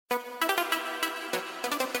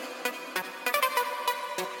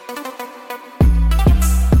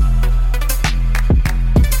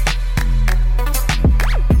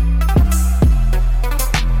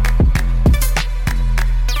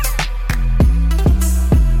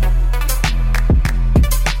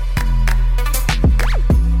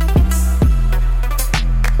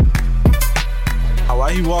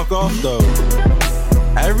fuck off though.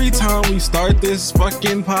 Every time we start this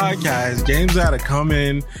fucking podcast, James gotta come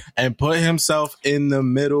in and put himself in the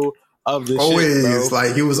middle of the always, shit, bro.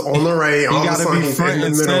 Like he was on the right. He all gotta of a sudden be front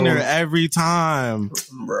and center middle. every time,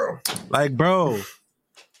 bro. Like, bro,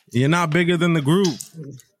 you're not bigger than the group,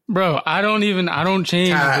 bro. I don't change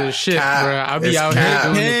the shit, bro. I be out here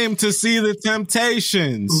doing came to see the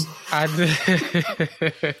Temptations.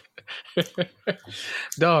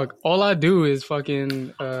 Dog, all I do is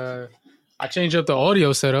fucking I change up the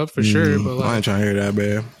audio setup for sure, but like, I ain't trying to hear that,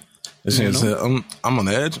 man. This nigga said, I'm on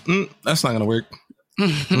the edge. That's not gonna work.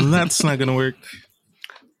 That's not gonna work.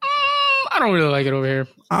 I don't really like it over here.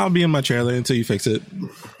 I'll be in my trailer until you fix it.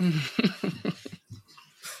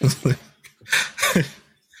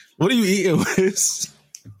 What are you eating, Wiz?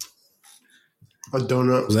 A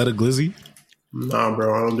donut. Was that a glizzy? Nah,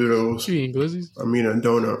 bro, I don't do those. You eating glizzies? I mean a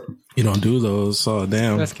donut. You don't do those. Oh,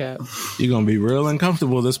 damn. That's cap. You're gonna be real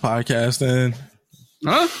uncomfortable this podcast then.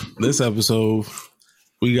 Huh? This episode,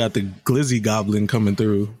 we got the glizzy goblin coming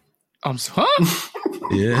through. Huh?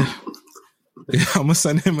 Yeah. I'm gonna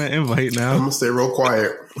send him an invite now. I'm gonna stay real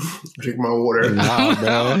quiet. Drink my water. Nah, bro.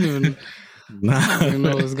 I don't even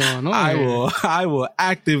know what's going on. I will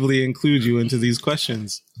actively include you into these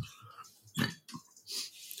questions.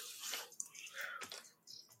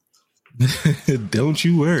 Don't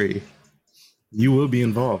you worry. You will be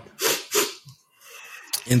involved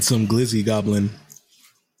in some glizzy goblin.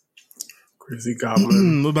 Glizzy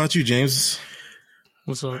goblin. What about you, James?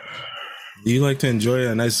 What's up? Do you like to enjoy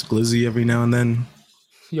a nice glizzy every now and then?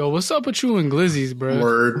 Yo, what's up with you and glizzies, bro?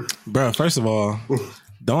 Word. Bro, first of all,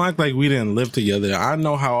 don't act like we didn't live together. I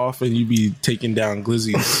know how often you be taking down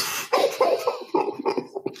glizzies.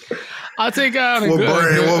 I'll take out what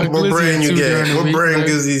brand you get? What brand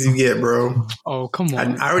glizzies you get, bro? Oh, come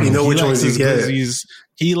on. I already know which ones you get. Glizzies.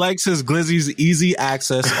 He likes his glizzies easy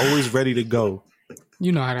access, always ready to go.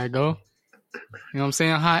 You know how that go. You know what I'm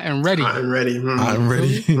saying? Hot and ready. Hot and ready. Mm-hmm. Hot and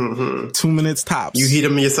ready. Mm-hmm. 2 minutes tops. You heat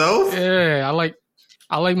them yourself? Yeah, I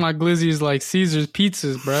like my glizzies like Caesar's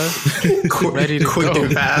pizzas, bro. Ready to quick go.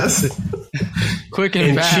 And fast. Quick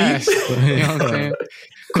and fast. Cheap. You know what I'm saying?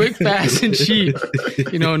 Quick, fast, and cheap.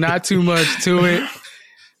 You know, not too much to it.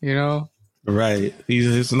 You know? Right.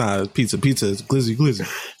 It's not pizza. Pizza is glizzy.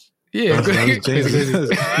 Yeah. Glizzy.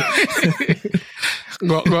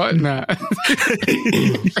 Nah.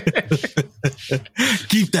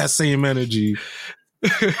 Keep that same energy.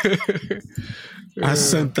 I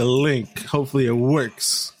sent the link. Hopefully it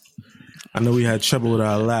works. I know we had trouble with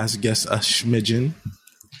our last guest, a smidgen.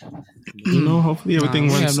 You know, hopefully everything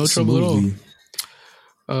runs have no trouble smoothly. at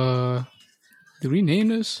all. Did we name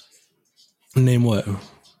this? Name what?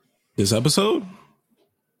 This episode?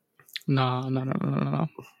 No.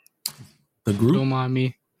 The group? Don't mind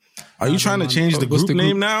me. Are you trying to change the group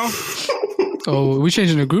name now? Oh, we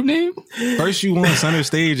changing the group name? First you want center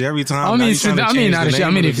stage every time.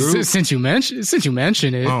 Since you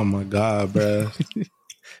mentioned it. Oh my god, bro.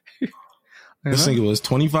 This nigga was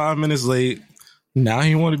 25 minutes late. Now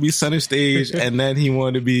he want to be center stage, and then he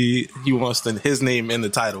wants his name in the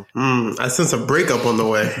title. I sense a breakup on the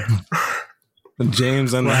way.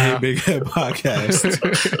 James on the Hey Big Head podcast.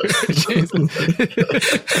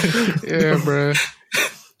 Yeah, bro.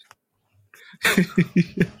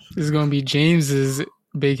 This is gonna be James's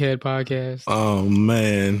Big Head podcast. Oh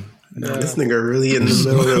man, this nigga really in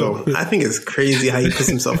the middle. I think it's crazy how he puts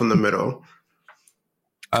himself in the middle.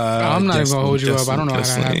 I'm not even gonna hold you up. I don't know how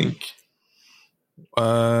that happened.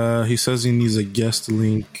 He says he needs a guest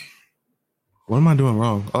link. What am I doing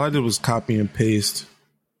wrong? All I did was copy and paste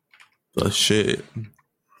the shit.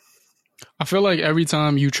 I feel like every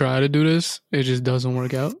time you try to do this, it just doesn't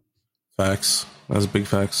work out. Facts. That's big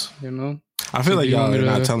facts. You know? I feel like y'all are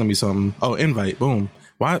not telling me something. Oh, invite. Boom.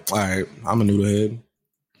 Why? All right. I'm a noodle head.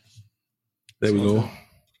 There we go.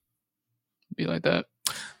 Be like that.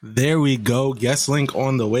 There we go. Guest link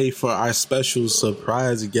on the way for our special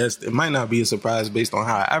surprise guest. It might not be a surprise based on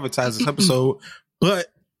how I advertise this episode, but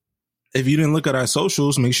if you didn't look at our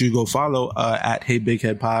socials, make sure you go follow at Hey Big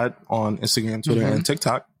Head Pod on Instagram, Twitter, and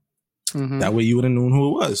TikTok. That way you would have known who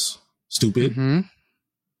it was. Stupid. Do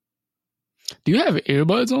you have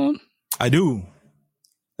earbuds on? I do.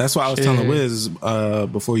 That's why I was telling Wiz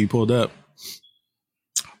before you pulled up.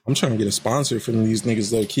 I'm trying to get a sponsor from these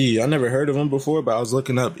niggas low key. I never heard of them before, but I was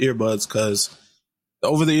looking up earbuds because the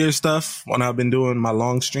over the ear stuff, when I've been doing my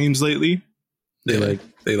long streams lately, they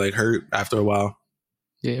hurt after a while.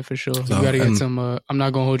 Yeah, for sure. So, you gotta get some. I'm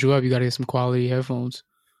not gonna hold you up. You gotta get some quality headphones.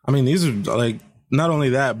 I mean, these are like not only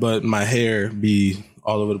that, but my hair be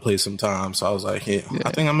all over the place sometimes. So I was like, yeah.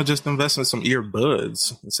 I think I'm gonna just invest in some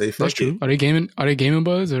earbuds and say, fuck That's true. it. Are they gaming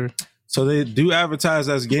buds or? So they do advertise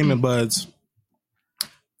as gaming buds,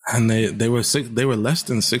 and they were less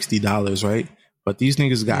than $60, right? But these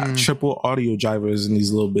niggas got triple audio drivers in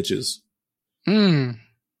these little bitches. I think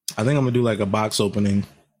I'm gonna do like a box opening.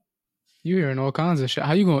 You hearing all kinds of shit.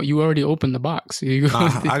 How you going? You already opened the box. I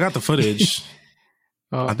got the footage.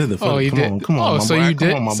 I did the footage. Come on, my so boy. You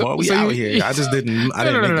did? Come on, my boy. We out here. I just didn't. I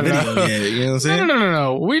didn't make the video yet. You know what I'm saying?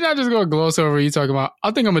 No. We're not just gonna gloss over you talking about.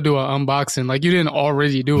 I think I'm gonna do an unboxing. Like you didn't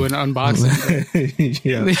already do an unboxing.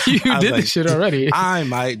 Yeah, you did this shit already. I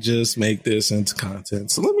might just make this into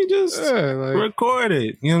content. So let me just record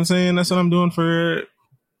it. You know what I'm saying? That's what I'm doing for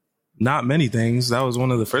not many things. That was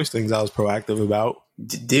one of the first things I was proactive about.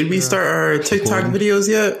 Did we start our TikTok videos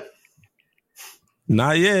yet?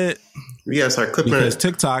 Not yet. We gotta start clipping because it.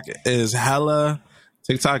 TikTok is hella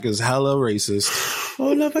racist.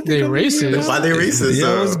 Oh no, but they racist. Why they racist?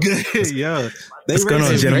 Yo, what's good? Yo, what's going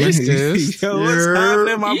on, gentlemen? Yo, what's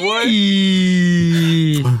happening, my boy?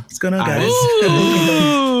 What's going on, guys?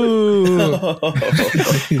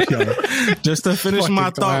 Yo, just to finish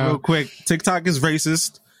my thought real quick, TikTok is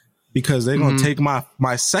racist because they're gonna take my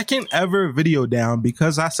second ever video down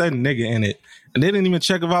because I said nigga in it, and they didn't even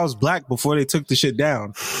check if I was black before they took the shit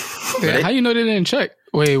down. Yeah, how you know they didn't check?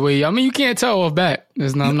 Wait. I mean, you can't tell off bat.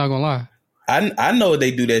 I'm not gonna lie. I know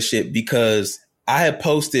they do that shit because I had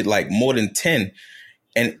posted like more than 10,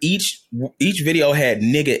 and each video had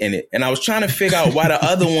nigga in it, and I was trying to figure out why the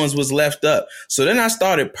other ones was left up. So then I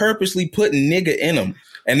started purposely putting nigga in them,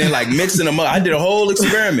 and then like mixing them up. I did a whole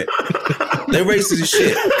experiment. They racist as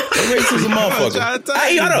shit. They racist as a motherfucker.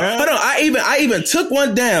 Hold on. I even took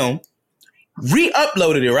one down,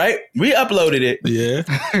 re-uploaded it, right? Re-uploaded it. Yeah.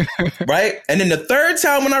 Right? And then the third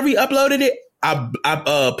time when I re-uploaded it,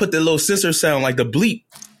 I put the little scissor sound like the bleep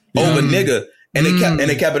over nigga, and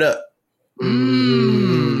they kept it up.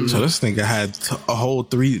 So this nigga had a whole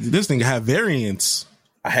three. This nigga had variants.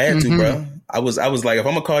 I had to, bro. I was like, if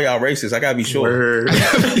I'm gonna call y'all racist, I gotta be sure. What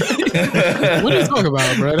are you talking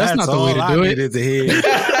about, bro? That's not the way to do it. To hear.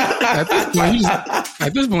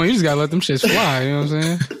 At this point, you just gotta let them shits fly. You know what I'm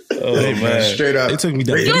saying? Oh man, straight up. They took me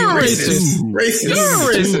down. You're racist. Racist.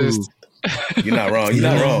 You're racist. You're not wrong. You're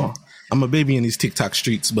not wrong. I'm a baby in these TikTok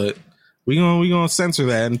streets, but we gonna censor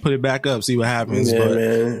that and put it back up, see what happens. Yeah, but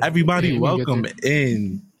man. everybody, welcome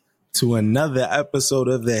in to another episode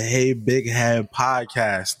of the Hey Big Head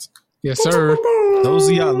podcast. Yes, sir. Those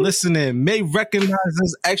of y'all listening may recognize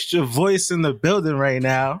this extra voice in the building right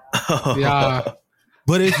now. Yeah.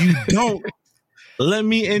 But if you don't, let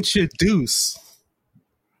me introduce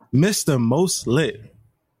Mr. Most Lit.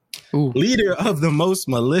 Ooh. Leader of the most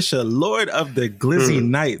militia, Lord of the Glizzy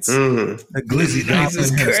Knights. The Glizzy Knights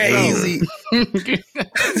is crazy.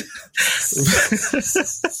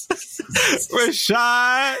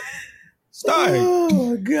 Rashad Stark.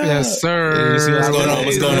 Oh god. Yes, sir. What's going on?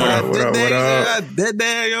 What's going on? What up? That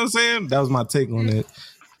day, you know what I'm saying? That was my take on it.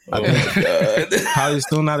 Oh my god. Probably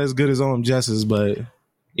still not as good as Owen Jesse's, but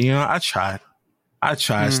you know, I tried.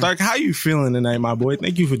 Stark, how you feeling tonight, my boy?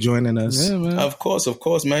 Thank you for joining us. Yeah, man. Of course,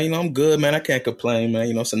 man. You know, I'm good, man. I can't complain, man.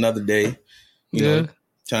 You know, it's another day. You know,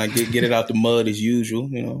 trying to get it out the mud as usual,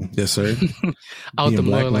 you know. Yes, sir. Out the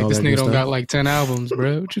mud, like this nigga don't got like 10 albums,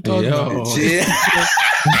 bro. What you talking about? Yeah.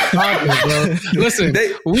 Bro. Listen,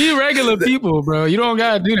 we regular people, bro. You don't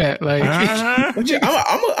gotta do that. Like, I'm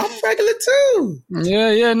regular too.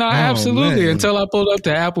 Yeah, no, absolutely. Man. Until I pulled up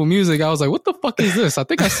to Apple Music, I was like, "What the fuck is this?" I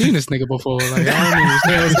think I've seen this nigga before. Like, I don't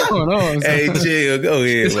understand what's going on. Hey, chill. Go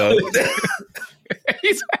ahead, bro. Go ahead,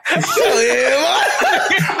 bro.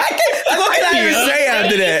 What can I even say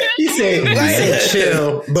after that? He said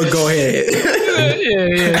chill, but go ahead.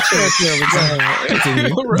 Yeah, chill, but go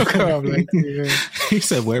ahead. He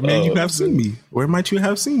said, "Where may you have seen me? Where might you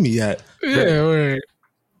have seen me at?" Yeah, word.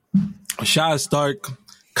 Rashad Stark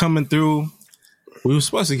coming through. We were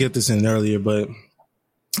supposed to get this in earlier, but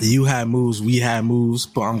you had moves, we had moves.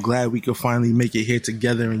 But I'm glad we could finally make it here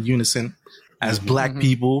together in unison as black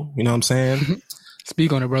people. You know what I'm saying?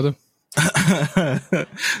 Speak on it, brother.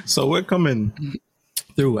 So we're coming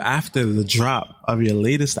through after the drop of your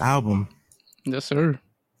latest album. Yes, sir.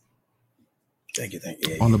 Thank you.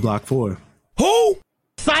 On the Block 4. Who?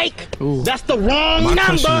 Psych. Ooh. That's the wrong My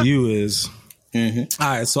number. question to you is, all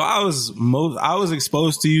right, so I was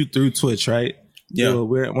exposed to you through Twitch, right? Yeah.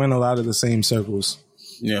 We're in a lot of the same circles.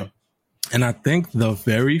 Yeah. And I think the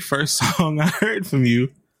very first song I heard from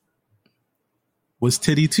you was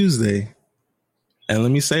Titty Tuesday. And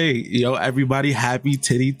let me say, yo, everybody, happy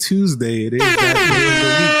Titty Tuesday. It is that day of the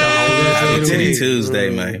week. Happy Titty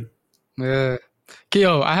Tuesday, man. Yeah.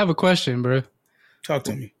 Yo, I have a question, bro. Talk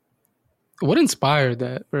to me. What inspired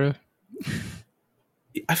that, bro?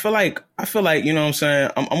 I feel like, you know what I'm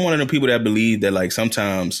saying? I'm one of the people that believe that like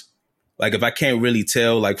sometimes, like if I can't really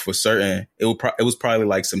tell like for certain, it was probably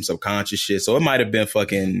like some subconscious shit. So it might have been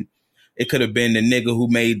it could have been the nigga who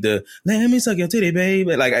made the "Let me suck your titty,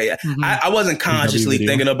 baby." Like I wasn't consciously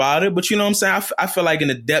thinking about it, but you know what I'm saying? I feel like in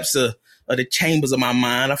the depths of the chambers of my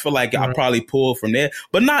mind, I feel like I probably pulled from there.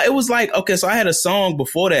 But it was like, okay, so I had a song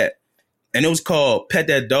before that and it was called Pet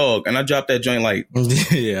That Dog. And I dropped that joint like,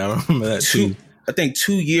 yeah, I remember that too. I think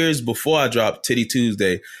 2 years before I dropped Titty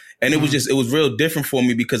Tuesday. And it was real different for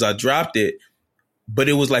me because I dropped it, but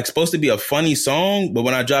it was like supposed to be a funny song. But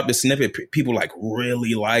when I dropped the snippet, people like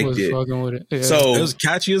really liked it. Fucking with it. Yeah. So it was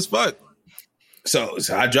catchy as fuck. So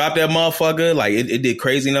I dropped that motherfucker. Like it did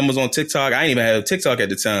crazy numbers on TikTok. I didn't even have TikTok at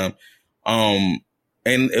the time. And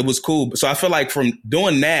it was cool. So I feel like from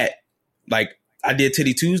doing that, like I did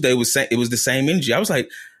Titty Tuesday, it was the same energy. I was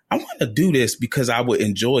like, I want to do this because I would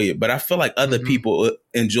enjoy it, but I feel like other people would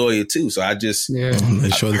enjoy it too. So I just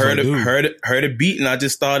heard a beat and I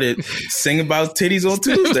just started singing about titties on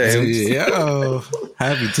Tuesday. Yeah,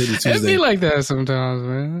 happy Titty Tuesday. It be like that sometimes,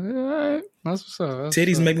 man. All right. That's what's up.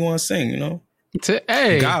 Titties make me want to sing, you know?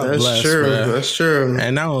 Hey, God That's bless, true. bro. That's true.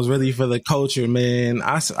 And that was really for the culture, man.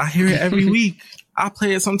 I hear it every week. I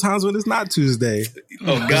play it sometimes when it's not Tuesday.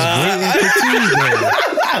 Oh God!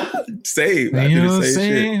 Same. I You do know the what I'm same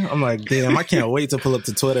saying? shit. I'm like, damn, I can't wait to pull up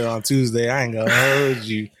to Twitter on Tuesday. I ain't gonna hold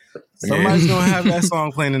you. Somebody's gonna have that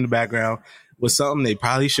song playing in the background with something they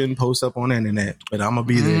probably shouldn't post up on the internet, but I'm gonna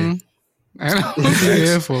be there. I'm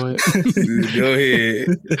here for it. Go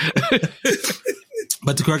ahead.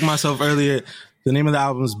 But to correct myself earlier, the name of the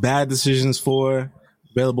album is Bad Decisions 4,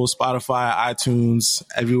 available Spotify, iTunes,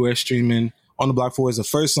 everywhere streaming. On the Block 4 is the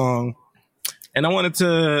first song. And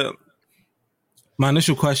my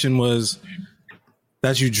initial question was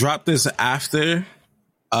that you dropped this after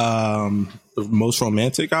the Most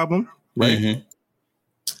Romantic album, right? Mm-hmm.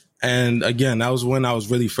 And again, that was when I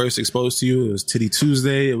was really first exposed to you. It was Titty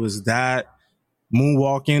Tuesday. It was that.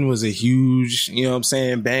 Moonwalking was a huge, you know what I'm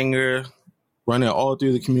saying, banger, running all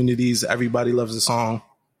through the communities. Everybody loves the song.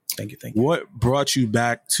 Thank you. What brought you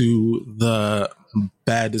back to the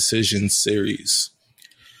Bad Decisions series?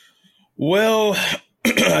 Well,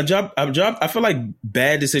 I feel like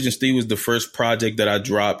Bad Decisions 3 was the first project that I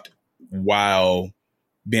dropped while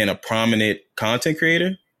being a prominent content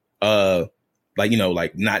creator. Like, you know,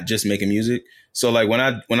 like not just making music. So like when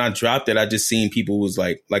I dropped it, I just seen people was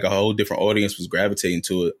like a whole different audience was gravitating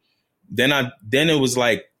to it. Then it was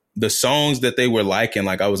like the songs that they were liking,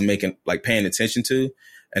 like I was making, like paying attention to,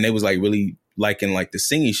 and they was like really liking like the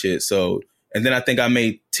singing shit. So, and then I think I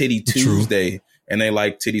made Titty Tuesday and they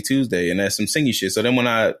liked Titty Tuesday and that's some singing shit. So then when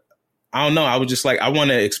I don't know, I was just like, I want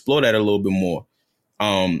to explore that a little bit more.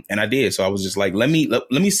 And I did. So I was just like, let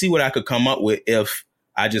me see what I could come up with if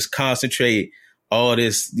I just concentrate all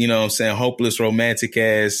this, you know what I'm saying, hopeless romantic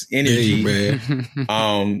ass energy.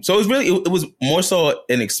 So it was more so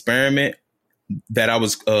an experiment that I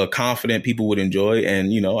was confident people would enjoy.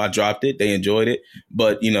 And, you know, I dropped it. They enjoyed it.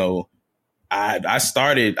 But, you know, I'm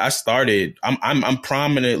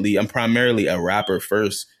primarily a rapper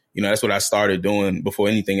first. You know, that's what I started doing before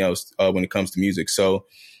anything else when it comes to music. So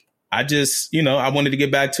I just, you know, I wanted to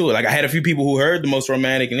get back to it. Like I had a few people who heard The Most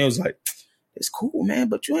Romantic and it was like, it's cool, man,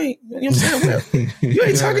 but you ain't, you know what I'm saying? You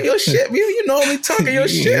ain't talking your shit. You know me talking your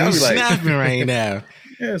shit. I'm like, snapping right now.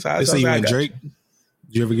 Yeah, so you and Drake? Did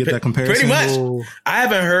you ever get that comparison? Pretty much. I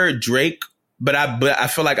haven't heard Drake, but I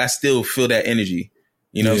feel like I still feel that energy.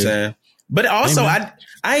 You know what I'm saying? But also, I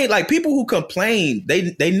ain't like people who complain.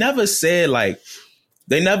 They never said like,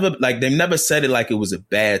 they never said it like it was a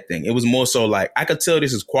bad thing. It was more so like, I could tell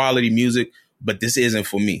this is quality music, but this isn't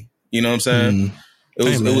for me. You know what I'm saying? It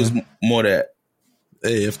was more that.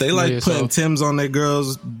 Hey, if they like putting Timbs on their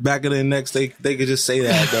girls' back of their necks, they could just say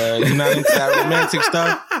that, dog. You're not into that romantic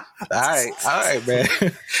stuff? All right, man.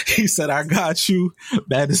 He said, I got you.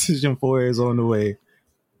 Bad Decision 4 is on the way.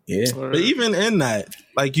 Yeah. But even in that,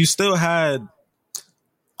 like you still had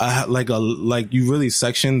you really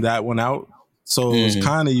sectioned that one out. So it was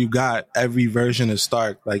kind of, you got every version of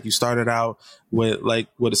Stark. Like you started out with like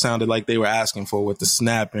what it sounded like they were asking for with the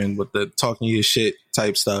snapping, with the talking your shit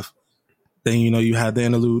type stuff. Then, you know, you had the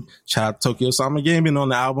interlude, shout out to Tokyo Summer Gaming on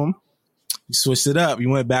the album. You switched it up. You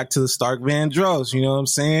went back to the Stark Vandross. You know what I'm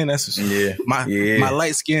saying? That's my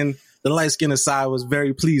light skin the light skinned side was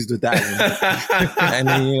very pleased with that one. And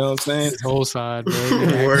then, you know what I'm saying? His whole side, bro.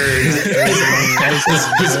 Word.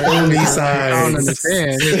 His only side. I don't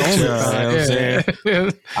understand. His only side. Yeah.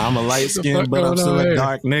 I'm a light skinned, but I'm still a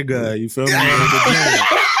dark nigga. You feel me?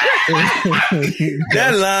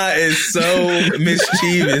 That line is so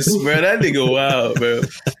mischievous, bro. That nigga wild, bro.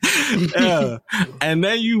 Yeah. And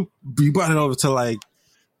then you brought it over to like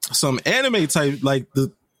some anime type, like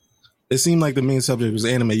it seemed like the main subject was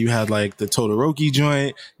anime. You had like the Todoroki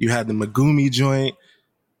joint, you had the Megumi joint.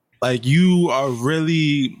 Like you are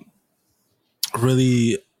really,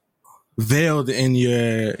 really veiled in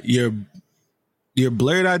your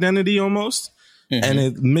blurred identity almost. Mm-hmm. And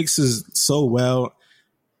it mixes so well.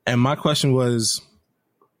 And my question was,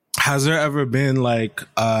 has there ever been like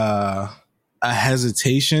a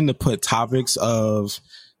hesitation to put topics of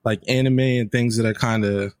like anime and things that are kind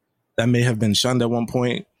of, that may have been shunned at one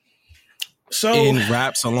point in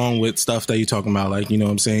raps, along with stuff that you're talking about, like, you know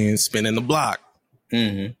what I'm saying, spinning the block?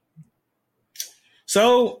 Mm-hmm.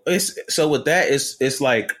 So with that, it's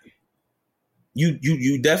like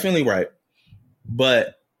you definitely right,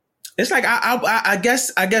 but it's like I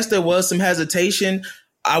guess there was some hesitation.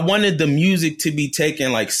 I wanted the music to be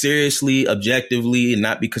taken like seriously, objectively, and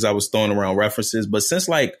not because I was throwing around references. But since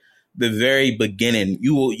like the very beginning,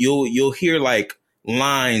 you'll hear like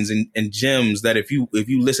lines and gems that if you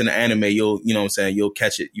listen to anime, you know what I'm saying, you'll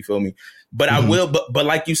catch it. You feel me? But I will. But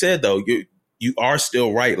like you said though, you are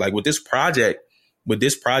still right. Like with this project,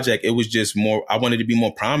 it was just more, I wanted to be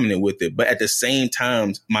more prominent with it. But at the same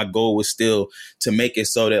time, my goal was still to make it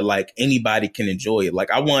so that like anybody can enjoy it.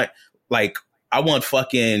 Like I want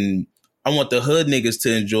the hood niggas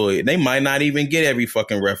to enjoy it. They might not even get every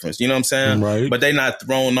fucking reference, you know what I'm saying? Right. But they not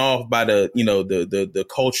thrown off by the, you know, the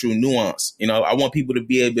cultural nuance. You know, I want people to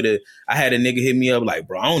be able to, I had a nigga hit me up like,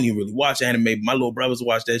 bro, I don't even really watch anime. But my little brothers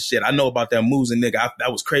watch that shit. I know about that moves and nigga.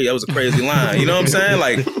 That was crazy. That was a crazy line. You know what I'm saying?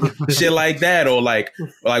 Like shit like that. Or like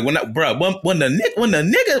when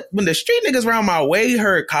the street niggas around my way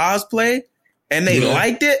heard cosplay and they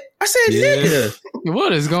liked it, I said, nigga,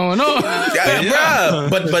 what is going on? Bro.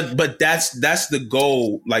 But that's the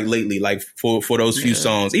goal. Like lately, like for those few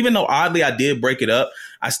songs, even though oddly I did break it up,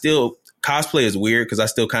 I still, cosplay is weird because I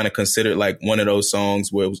still kind of consider it like one of those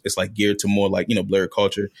songs where it's like geared to more like, you know, blurred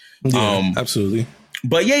culture. Yeah, absolutely.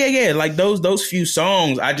 But yeah. Like those few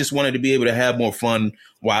songs, I just wanted to be able to have more fun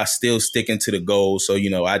while still sticking to the goal. So,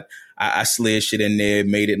 you know, I slid shit in there,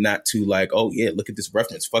 made it not too like, oh yeah, look at this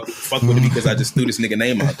reference. Fuck with it because I just threw this nigga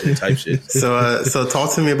name out there type shit. So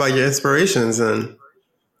talk to me about your inspirations and.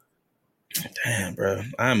 Damn, bro.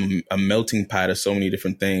 I'm a melting pot of so many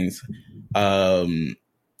different things. I'm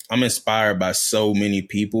inspired by so many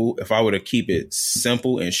people. If I were to keep it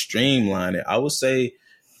simple and streamline it, I would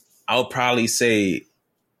probably say,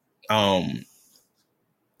 let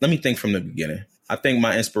me think from the beginning. I think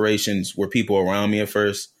my inspirations were people around me at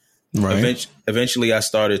first. Right. Eventually, I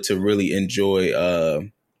started to really enjoy the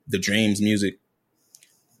Dreams music.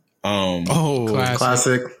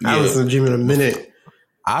 Classic. I listened to Dream in a minute.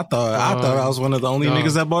 I thought I was one of the only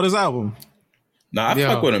niggas that bought his album. No, I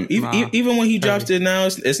fuck with him. Even when he drops it now,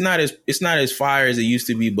 it's not as fire as it used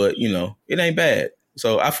to be, but you know, it ain't bad.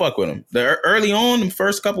 So I fuck with him. The early on, the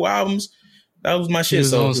first couple albums, that was my shit.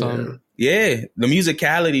 So yeah, the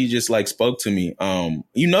musicality just like spoke to me.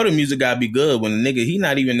 You know, the music gotta be good when the nigga, he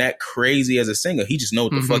not even that crazy as a singer. He just know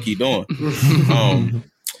what the fuck he doing.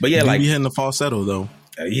 But yeah, like he hitting the falsetto though.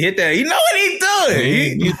 He hit that. He know what he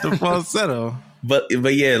doing. He hit the falsetto. But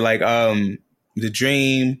yeah, like the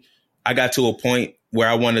Dream, I got to a point where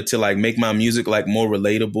I wanted to like make my music like more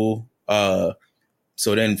relatable.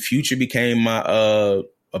 So then Future became my a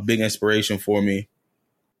big inspiration for me.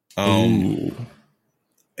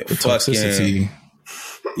 Toxicity.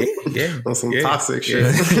 Yeah. On some toxic shit.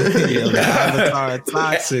 The Avatar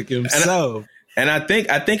toxic himself. And I think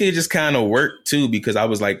it just kind of worked too, because I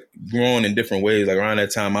was like growing in different ways. Like around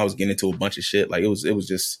that time I was getting into a bunch of shit. Like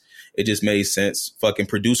it just made sense. Fucking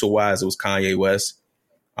producer wise, it was Kanye West.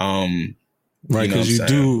 Right, because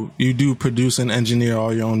you do produce and engineer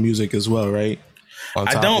all your own music as well, right?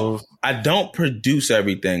 I don't produce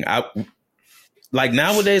everything. Like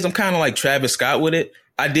nowadays I'm kind of like Travis Scott with it.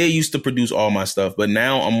 I did used to produce all my stuff, but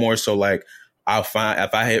now I'm more so like I'll find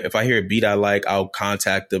if I hear a beat I like, I'll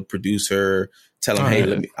contact the producer, tell him,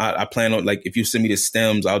 hey, I plan on like if you send me the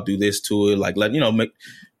stems, I'll do this to it. Like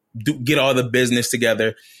get all the business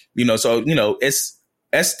together, you know. So you know, it's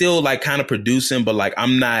still like kind of producing, but like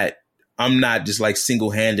I'm not I'm not just like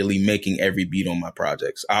single-handedly making every beat on my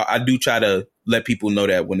projects. I do try to let people know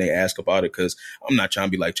that when they ask about it, because I'm not trying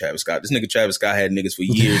to be like Travis Scott. This nigga Travis Scott had niggas for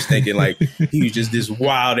years thinking like he was just this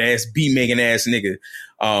wild ass beat making ass nigga.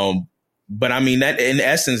 But I mean, that in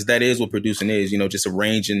essence, that is what producing is, just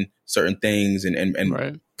arranging certain things and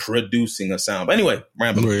producing a sound. But anyway,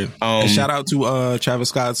 rambling. And shout out to Travis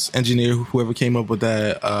Scott's engineer, whoever came up with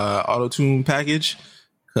that auto-tune package,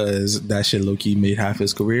 because that shit low-key made half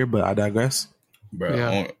his career, but I digress.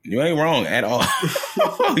 Bro, you ain't wrong at all.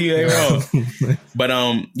 You ain't wrong. But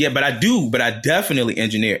I definitely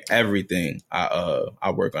engineer everything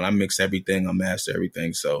I work on. I mix everything, I master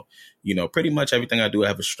everything. So, pretty much everything I do, I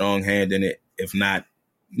have a strong hand in it, if not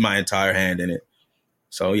my entire hand in it.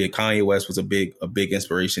 So yeah, Kanye West was a big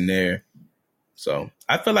inspiration there. So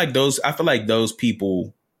I feel like those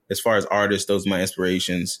people, as far as artists, those are my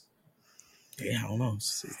inspirations. Yeah, I don't know.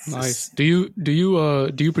 Nice. Do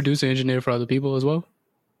you produce and engineer for other people as well?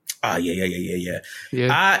 Yeah.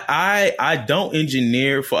 I don't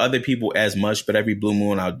engineer for other people as much, but every blue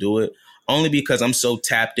moon I'll do it, only because I'm so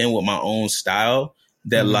tapped in with my own style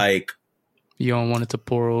that like you don't want it to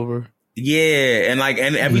pour over. Yeah, and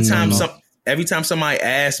every time somebody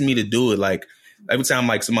asks me to do it, like every time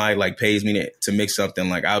like somebody like pays me to mix something,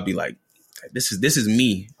 like I'll be like, this is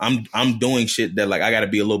me. I'm doing shit that like I got to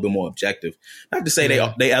be a little bit more objective. Not to say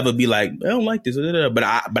they ever be like, I don't like this,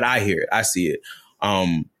 but I hear it, I see it.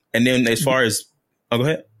 And then as far as go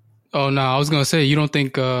ahead. Oh no, I was gonna say, you don't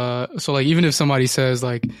think so? Like even if somebody says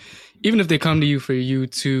like, even if they come to you for you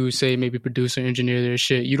to say maybe produce or engineer their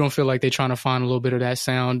shit, you don't feel like they're trying to find a little bit of that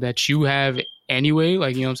sound that you have anyway?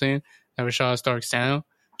 Like, you know what I'm saying? That Rashad Stark sound.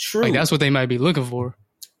 True. Like that's what they might be looking for.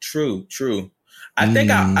 True. I think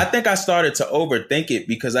I started to overthink it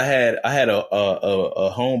because I had a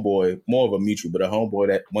homeboy, more of a mutual, but a homeboy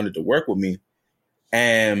that wanted to work with me,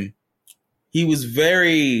 and he was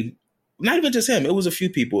very, not even just him, it was a few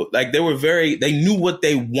people. Like they knew what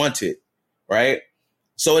they wanted, right?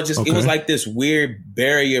 So it was like this weird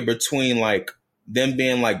barrier between like them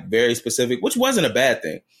being like very specific, which wasn't a bad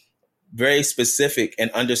thing. Very specific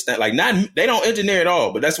and understand, like they don't engineer at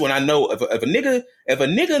all, but that's when I know if a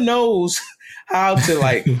nigga knows how to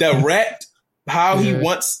like direct how he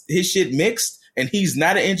wants his shit mixed, and he's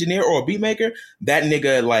not an engineer or a beat maker, that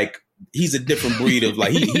nigga like he's a different breed of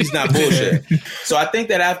like he's not bullshit. So I think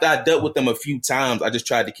that after I dealt with them a few times, I just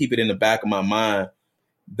tried to keep it in the back of my mind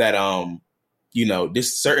that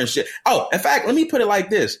this certain shit. Oh, in fact, let me put it like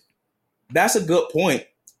this. That's a good point.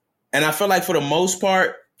 And I feel like for the most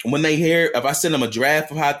part, when they hear, if I send them a draft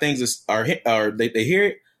of how things are they hear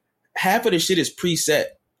it, half of the shit is preset.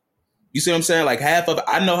 You see what I'm saying? Like half of it,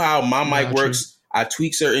 I know how my mic works. I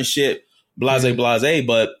tweak certain shit, blase.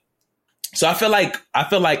 But so I feel like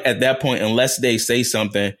at that point, unless they say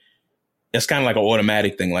something, it's kind of like an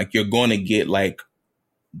automatic thing. Like you're going to get like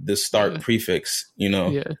the Stark prefix,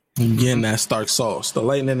 Yeah. You're getting that Stark sauce, the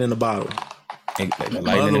lightning in the bottle. But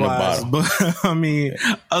I mean,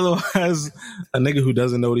 otherwise, a nigga who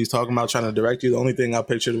doesn't know what he's talking about trying to direct you, the only thing I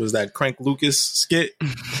pictured was that Crank Lucas skit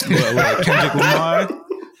with Kendrick Lamar.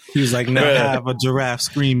 He was like, now I have a giraffe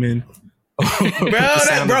screaming.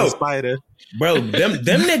 Spider. Bro, them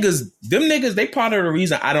niggas, they part of the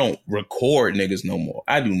reason I don't record niggas no more.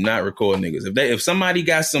 I do not record niggas. If somebody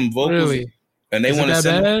got some vocals and they want to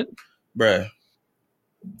send them, bruh.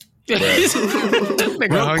 Real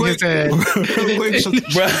quick,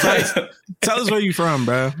 tell us where you from,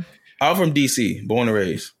 bro. I'm from DC, born and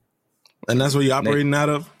raised. And that's where you operating out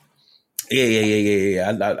of?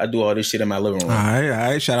 Yeah. I do all this shit in my living room. All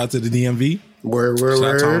right. Shout out to the DMV. Shout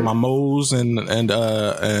out to all my Mo's and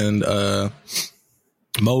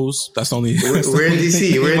Mo's. That's the only. We're in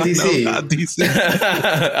DC. We're in DC. Not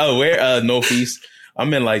DC. Oh, we're Northeast.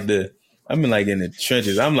 I'm in the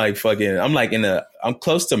trenches. I'm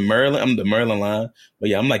close to Maryland. I'm the Maryland line. But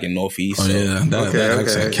yeah, I'm like in Northeast. Oh, so. yeah.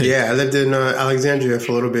 Okay. Yeah, I lived in Alexandria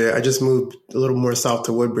for a little bit. I just moved a little more south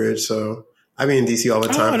to Woodbridge. So I be in DC all the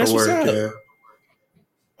time for work. Yeah.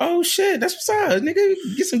 Oh, shit. That's what's up. Nigga,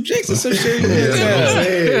 get some drinks or some shit.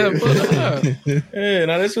 Yeah,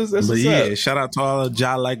 no, that's what's up. Shout out to all the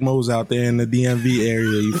Jai like Mo's out there in the DMV area.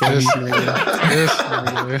 You feel me?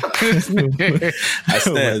 I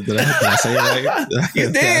stand. Did I say it right? You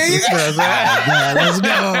did.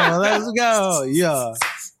 Let's go. Yeah.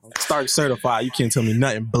 I'm Stark certified. You can't tell me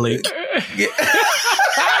nothing, Blake. Shout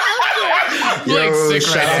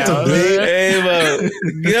out to Blake. Hey, man.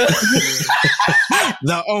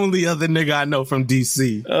 The only other nigga I know from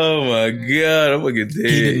DC. Oh my God, I'm fucking dead.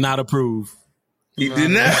 He did not approve. He did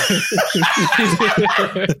not.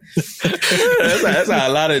 That's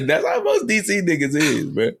how most DC niggas is,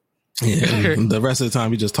 bro. Yeah, the rest of the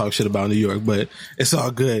time we just talk shit about New York, but it's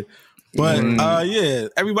all good. But yeah,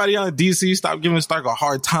 everybody out in DC, stop giving Stark a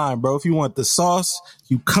hard time, bro. If you want the sauce,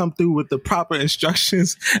 you come through with the proper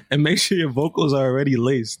instructions and make sure your vocals are already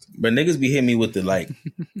laced. But niggas be hitting me with the like,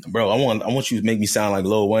 bro, I want you to make me sound like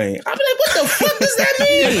Lil Wayne. I be like, what the fuck does that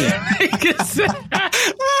mean? What the fuck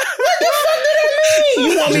do that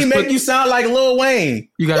mean? You want me to make you sound like Lil Wayne?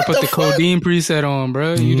 You gotta put the codeine preset on,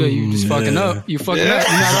 bro. You just fucking up. You fucking up.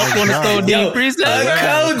 You're not up on the codeine preset.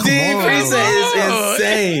 Codeine preset is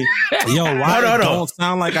insane. Yo, why don't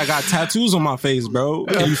sound like I got tattoos on my face, bro?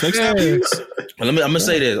 Can you fix that, please? I'm gonna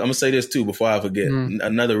say this. I'm gonna say this too before I forget.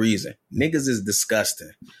 Another reason. Niggas is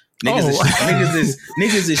disgusting.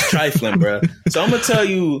 Niggas is trifling, bro. So I'm gonna tell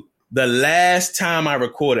you the last time I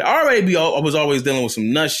recorded. I was always dealing with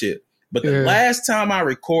some nut shit. But the last time I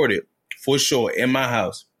recorded, for sure, in my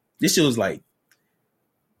house, this shit was like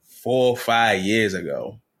 4 or 5 years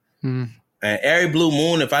ago. And every blue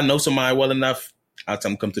moon, if I know somebody well enough, I'll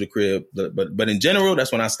tell them come to the crib. But in general,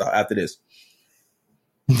 that's when I start after this.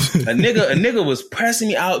 A nigga was pressing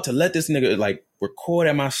me out to let this nigga like record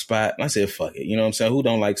at my spot. And I said, fuck it. You know what I'm saying? Who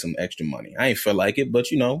don't like some extra money? I ain't feel like it,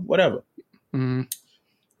 but you know, whatever. Gave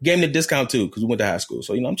him the discount too, because we went to high school.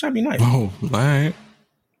 So, you know, I'm trying to be nice. Oh, all right.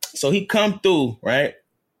 So he come through, right?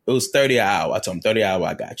 It was 30 an hour. I told him 30 an hour,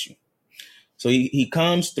 I got you. So he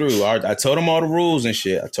comes through. I told him all the rules and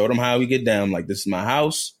shit. I told him how we get down. Like, this is my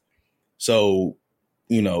house. So,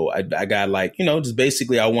 you know, I got like, you know, just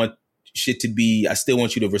basically I want shit to be, I still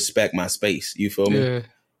want you to respect my space. You feel me?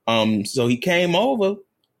 Yeah. So he came over.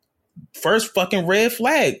 First fucking red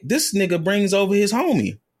flag. This nigga brings over his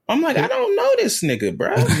homie. I'm like, I don't know this nigga,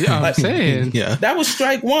 bro. Yeah, I'm like, saying. Yeah. That was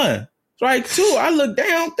strike one. Strike two, I look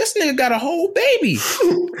down, this nigga got a whole baby.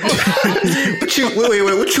 Wait,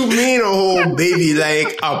 what you mean a whole baby?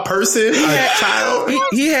 Like a person? A child?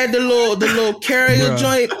 He had the little carrier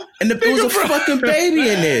joint, and there was a fucking baby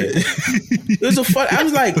in there. I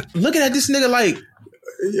was like, looking at this nigga like,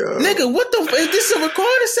 nigga, what the is this a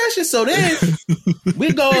recording session? So then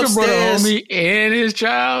we go upstairs. Brought a homie and his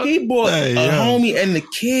child. He brought a homie and the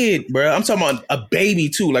kid, bro. I'm talking about a baby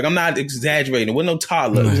too. Like, I'm not exaggerating. With no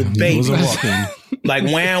toddler, it was a baby. Like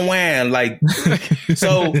wham. Like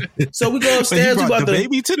so we go upstairs. So you brought the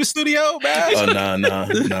baby to the studio, man. Oh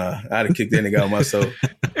nah. I'd have kicked that nigga out myself.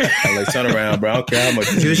 I'm like, turn around, bro. I don't care how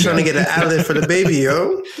much. You was trying to get an outlet for the baby,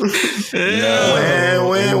 yo.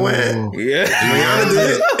 Wham. Yeah. Rihanna did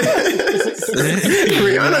it.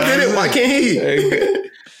 Rihanna did it. Why can't he?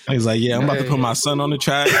 He's like, yeah, I'm about to put my son on the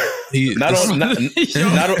track. Not on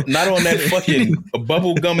that fucking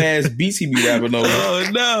bubblegum ass beats he be rapping over. Oh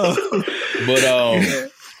no.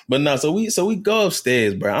 But no. So we go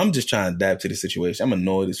upstairs, bro. I'm just trying to adapt to the situation. I'm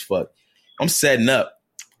annoyed as fuck. I'm setting up,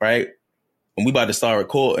 right? When we about to start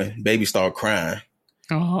recording, baby start crying.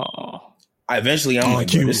 Oh. I'm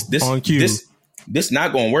like, bro, this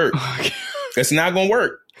not gonna work. It's not gonna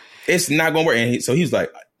work. It's not gonna work. And so he was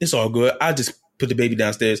like, it's all good. I just put the baby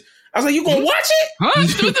downstairs. I was like, you gonna watch it? Huh?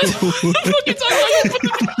 What you talking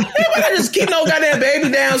about? I just keep no goddamn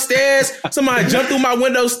baby downstairs. Somebody jumped through my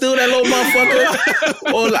window, steal that little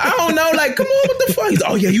motherfucker. Or I don't know, like, come on, what the fuck? He's,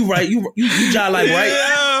 oh yeah, you right. You jive like right.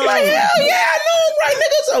 I'm like, hell yeah, I know I'm right,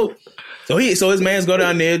 nigga. So his mans go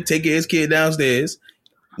down there, take his kid downstairs.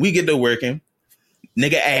 We get to working.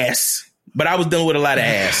 Nigga ass. But I was dealing with a lot of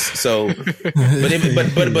ass. So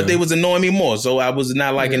but they was annoying me more. So I was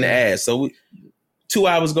not liking the ass. So 2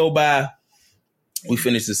 hours go by. We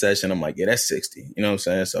finished the session. I'm like, yeah, that's 60. You know what I'm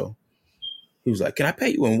saying? So he was like, can I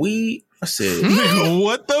pay you in weed? I said,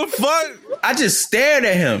 what the fuck? I just stared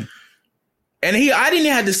at him. And I didn't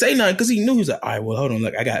even have to say nothing because he knew. He was like, all right, well, hold on.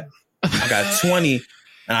 Look, I got 20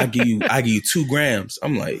 and I give you 2 grams.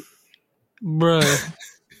 I'm like, bruh.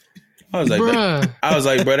 I was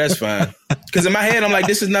like, bro, that's fine. Because in my head, I'm like,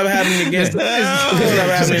 this is never happening again. This is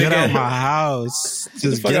never happening again. Get out my house.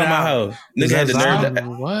 Just get out my house. Nigga had the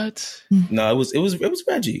nerve. What? No, it was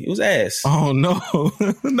Reggie. It was ass. Oh no,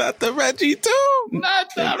 not the Reggie too.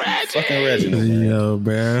 Not the Reggie. Fucking Reggie. Yo,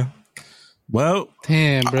 bro. Well,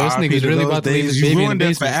 damn, bro, this nigga's really about to leave his baby in the basement. You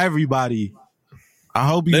ruined it for everybody. I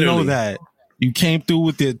hope you know that. You came through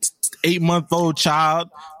with your 8-month-old child,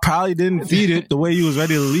 probably didn't feed it the way you was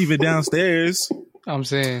ready to leave it downstairs. I'm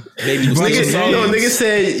saying. Baby was Nigga, still No, songs. nigga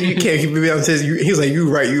said you can't keep baby on says he was like, you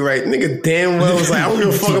right. Nigga damn well was like, I don't give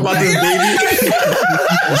a fuck about this baby.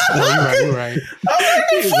 You're right.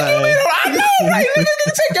 I know, right? Nigga,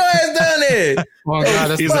 take your ass down there. Well, God,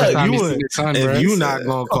 that's the He's first like, time you he's would, seen his son, if bro. you not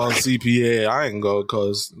gonna call CPA, I ain't gonna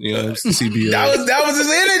call CPA. That was his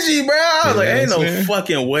energy, bro. I was like, ain't no man.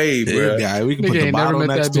 fucking way, bro. Yeah, we can Nigga put the ain't never bottle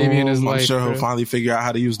met next that to baby him. in his I'm life, sure he'll bro. finally figure out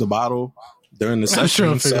how to use the bottle during the sure session,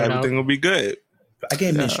 he'll so figure it everything will be good. I gave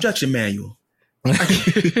him an instruction manual. Oh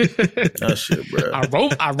shit, bro.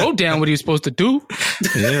 I wrote down what he was supposed to do.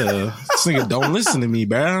 Yeah, this nigga don't listen to me,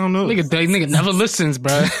 bro. I don't know. Nigga never listens,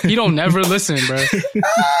 bro. He don't never listen, bro.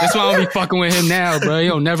 That's why I don't be fucking with him now, bro. He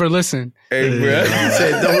don't never listen. Hey, bro. He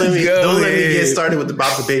said, don't let me get started with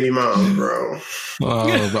about the baby mom, bro.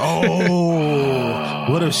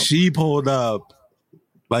 What if she pulled up?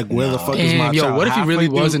 Like, where the fuck is my Damn, yo, child? what if he really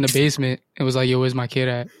Halfway was through? in the basement and was like, yo, where's my kid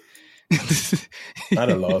at? I'd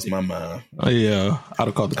have lost my mind. Oh, yeah, I'd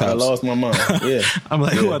have called the I'd have cops. lost my mind. Yeah. I'm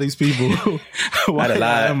like, who are these people? Why I'd are they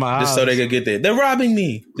have in my lied just so house? they could get there. They're robbing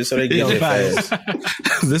me just so they can get there fast.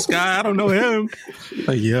 This guy, I don't know him.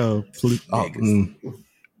 Like, yo, please. All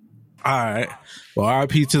right. Well,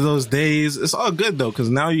 RIP to those days. It's all good though, because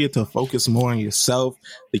now you get to focus more on yourself.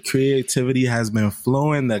 The creativity has been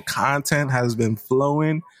flowing. The content has been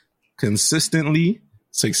flowing consistently,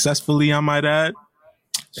 successfully, I might add.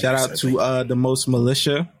 Shout out to the Most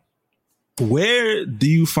Militia. Where do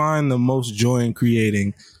you find the most joy in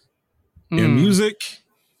creating? In music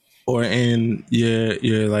or in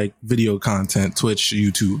your like video content, Twitch,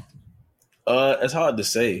 YouTube? It's hard to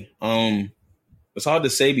say. It's hard to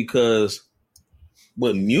say because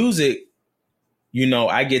with music, you know,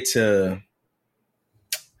 I get to.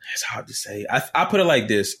 It's hard to say. I put it like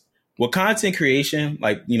this: with content creation,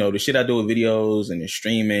 like, you know, the shit I do with videos and the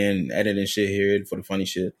streaming, editing shit here for the funny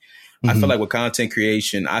shit. I feel like with content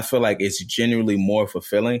creation, I feel like it's generally more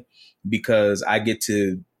fulfilling because I get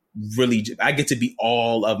to be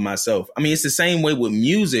all of myself. I mean, it's the same way with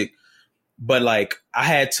music, but like I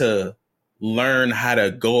had to learn how to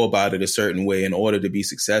go about it a certain way in order to be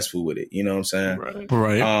successful with it. You know what I'm saying?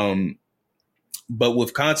 Right. But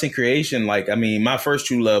with content creation, like, I mean, my first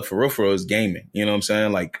true love for real is gaming. You know what I'm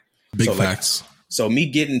saying? Like, Big so facts. So me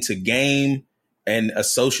getting to game and a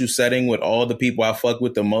social setting with all the people I fuck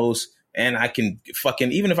with the most, and I can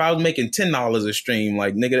fucking, even if I was making $10 a stream,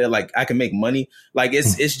 like, nigga, like I can make money. Like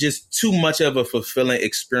it's just too much of a fulfilling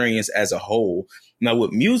experience as a whole. Now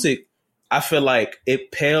with music, I feel like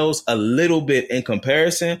it pales a little bit in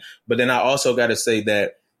comparison, but then I also got to say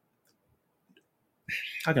that,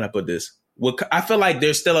 how can I put this? I feel like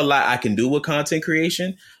there's still a lot I can do with content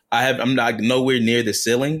creation. I'm not nowhere near the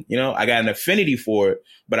ceiling. You know, I got an affinity for it,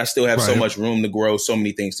 but I still have so much room to grow, so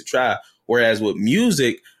many things to try. Whereas with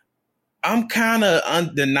music, I'm kind of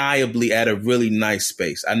undeniably at a really nice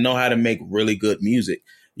space. I know how to make really good music,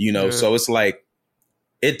 you know? So it's like,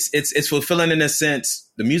 it's fulfilling in a sense.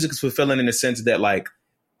 The music is fulfilling in the sense that like,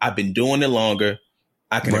 I've been doing it longer.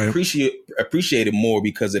 I can appreciate it more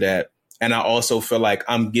because of that. And I also feel like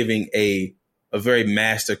I'm giving a very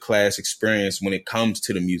masterclass experience when it comes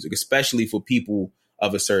to the music, especially for people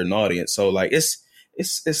of a certain audience. So like it's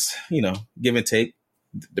you know, give and take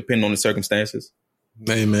depending on the circumstances.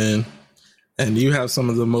 Amen. And you have some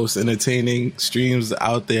of the most entertaining streams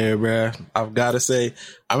out there, bruh. I've got to say,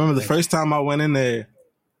 I remember the first time I went in there,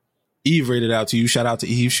 Eve rated out to you. Shout out to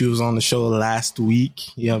Eve. She was on the show last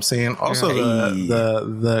week. You know what I'm saying? Also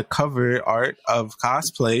the cover art of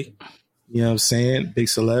cosplay. You know what I'm saying? Big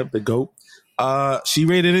celeb, the GOAT. She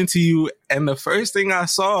rated into you, and the first thing I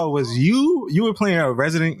saw was you were playing a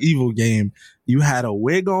Resident Evil game. You had a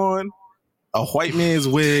wig on, a white man's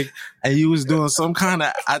wig, and you was doing some kind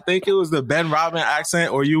of, I think it was the Ben Robin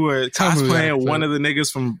accent, or you were cosplaying one of the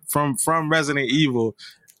niggas from Resident Evil.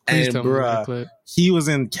 And bruh, he was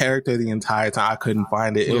in character the entire time. I couldn't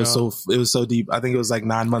find it. It was so deep. I think it was like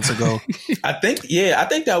 9 months ago. I think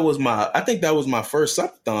that was my first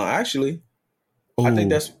subathon, actually. Ooh. I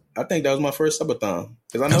think that was my first subathon.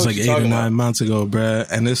 Because I know that was like 8 or 9 about. months ago, bruh.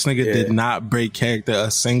 And this nigga did not break character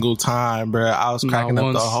a single time, bruh. I was cracking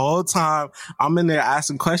up the whole time. I'm in there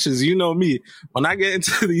asking questions. You know me. When I get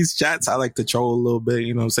into these chats, I like to troll a little bit,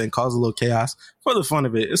 you know what I'm saying? Cause a little chaos for the fun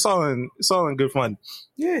of it. It's all in good fun.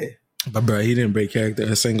 Yeah. But bruh, he didn't break character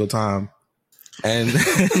a single time. And,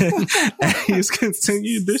 and he's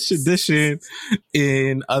continued this tradition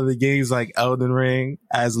in other games like Elden Ring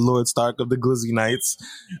as Lord Stark of the Glizzy Knights.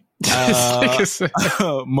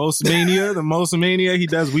 The Most Mania he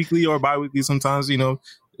does weekly or bi-weekly sometimes. You know,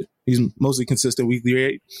 he's mostly consistent weekly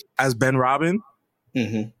rate as Ben Robin.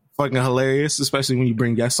 Fucking hilarious, especially when you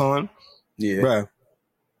bring guests on. Yeah, bruh.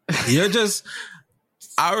 you're just.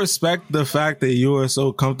 I respect the fact that you are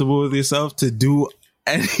so comfortable with yourself to do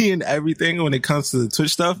any and everything when it comes to the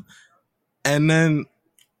Twitch stuff, and then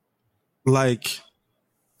like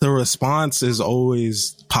the response is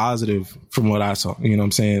always positive from what I saw. You know what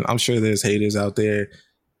I'm saying? I'm sure there's haters out there.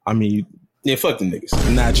 I mean, yeah, fuck them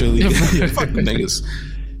niggas. Naturally, yeah, fuck them niggas.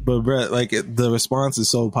 But Brett, like the response is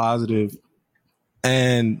so positive,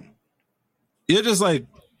 and you're just like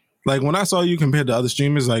when I saw you compared to other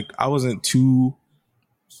streamers, like I wasn't too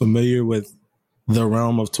familiar with the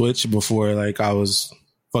realm of Twitch before, like I was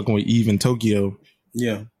fucking with Eve in Tokyo.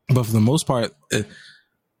 Yeah, but for the most part,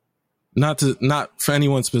 not for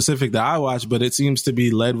anyone specific that I watch, but it seems to be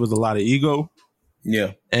led with a lot of ego.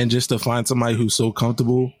 Yeah, and just to find somebody who's so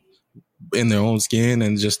comfortable in their own skin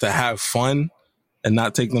and just to have fun and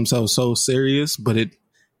not take themselves so serious, but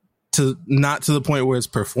not to the point where it's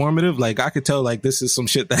performative. Like I could tell, like this is some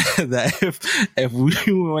shit that if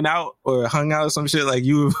we went out or hung out or some shit, like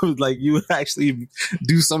you would actually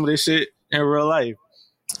do some of this shit in real life.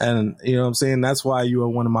 And you know what I'm saying? That's why you are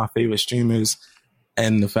one of my favorite streamers.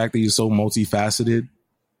 And the fact that you're so multifaceted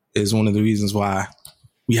is one of the reasons why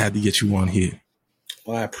we had to get you on here.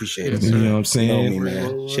 Well, I appreciate it. You know what I'm saying? You know me,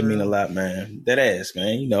 man. Should mean a lot, man. That ass,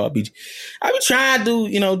 man. You know, I be trying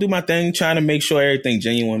to do my thing, trying to make sure everything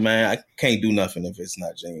genuine, man. I can't do nothing if it's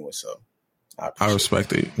not genuine. So I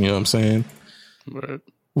respect it. You know what I'm saying? Right.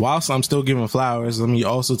 Whilst I'm still giving flowers, let me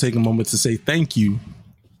also take a moment to say thank you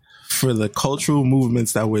for the cultural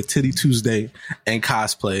movements that were Titty Tuesday and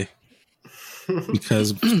cosplay.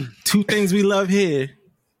 Because two things we love here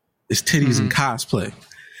is titties and cosplay.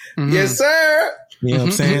 Mm-hmm. Yes, sir. You know what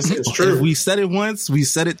I'm saying? It's true. If we said it once, we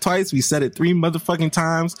said it twice, we said it 3 motherfucking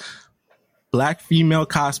times. Black female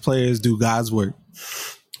cosplayers do God's work.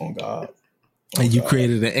 Oh God. And you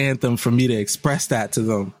created an anthem for me to express that to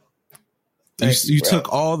them. You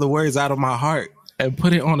took all the words out of my heart and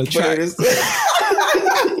put it on a track. Yo,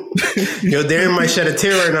 Darren might shed a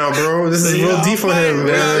tear right now, bro. This is real deep for him,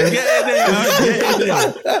 man.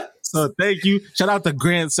 So thank you. Shout out to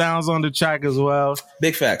Grant Sounds on the track as well.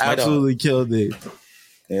 Big facts. Absolutely killed it.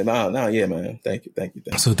 Yeah, yeah, man. Thank you.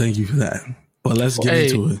 So thank you for that. But let's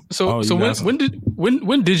get into it. So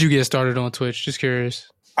when did you get started on Twitch? Just curious.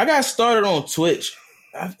 I got started on Twitch.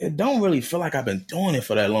 I don't really feel like I've been doing it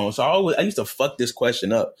for that long. So I used to fuck this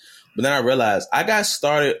question up. But then I realized I got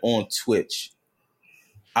started on Twitch.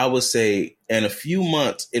 I would say in a few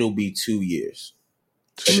months, it'll be 2 years.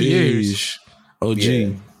 2 years. Oh,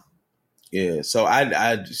 gee. Yeah. So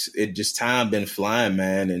it just time been flying,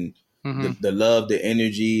 man. And the love, the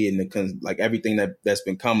energy, and like everything that's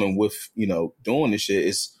been coming with, doing this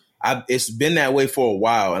shit it's been that way for a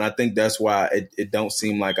while. And I think that's why it don't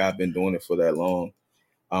seem like I've been doing it for that long.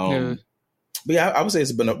 But yeah, I would say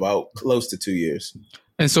it's been about close to 2 years.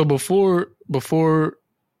 And so before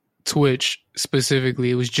Twitch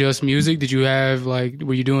specifically, it was just music. Did you have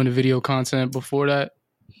were you doing the video content before that?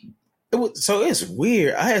 It's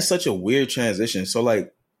weird. I had such a weird transition. So I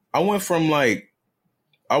went from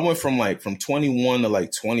 21 to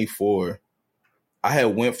 24. I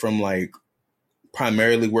had went from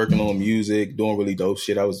primarily working on music, doing really dope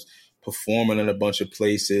shit. I was performing in a bunch of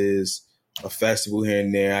places, a festival here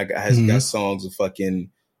and there. I got songs of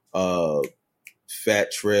fucking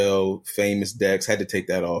Fat Trail, Famous Dex. Had to take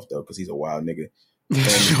that off though because he's a wild nigga.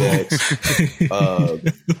 Famous Dex,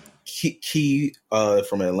 Key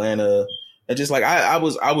from Atlanta, and just I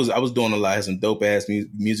was doing a lot. I had some dope ass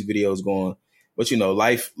music videos going, but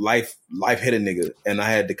life hit a nigga, and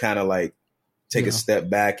I had to kind of take a step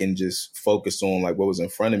back and just focus on what was in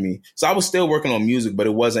front of me. So I was still working on music, but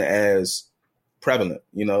it wasn't as prevalent.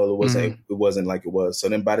 It wasn't like it was. So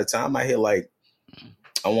then by the time I hit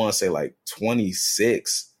I want to say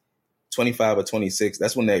 25 or 26.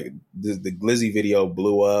 That's when the Glizzy video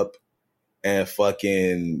blew up, and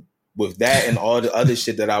fucking with that and all the other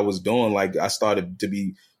shit that I was doing, I started to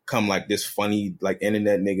become this funny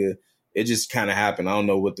internet nigga. It just kind of happened. I don't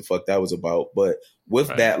know what the fuck that was about, but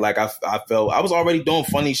with that, I felt I was already doing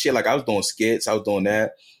funny shit. I was doing skits, I was doing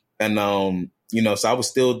that, and so I was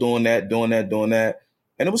still doing that,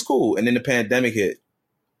 and it was cool. And then the pandemic hit,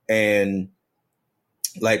 and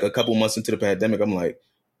a couple months into the pandemic, I'm like,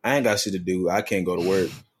 I ain't got shit to do. I can't go to work.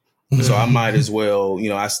 So I might as well,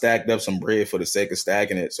 I stacked up some bread for the sake of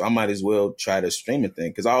stacking it. So I might as well try the streaming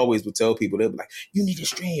thing. Cause I always would tell people, they'll be like, you need to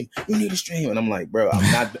stream. And I'm like, bro,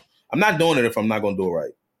 I'm not doing it if I'm not going to do it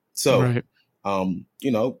right. So, right.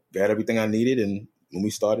 Got everything I needed. And when we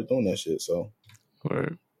started doing that shit, so.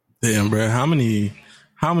 Right. Damn, bro. How many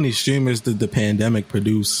streamers did the pandemic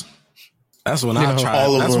produce? That's when I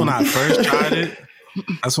tried. That's when I first tried it.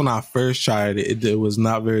 That's when I first tried it. It was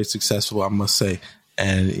not very successful, I must say.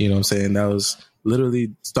 And you know what I'm saying? That was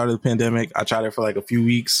literally started the pandemic. I tried it for like a few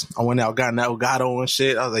weeks. I went out, got an Elgato and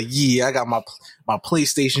shit. I was like, yeah, I got my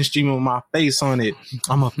PlayStation streaming with my face on it.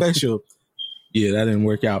 I'm official. Yeah, that didn't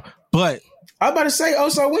work out. But I was about to say,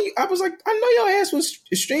 so when I was like, I know your ass was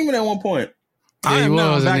streaming at one point. Yeah, I'm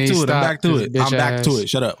back to it. I'm back to it. Ass.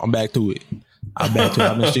 Shut up. I'm back to it. I've been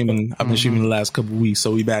streaming the last couple of weeks,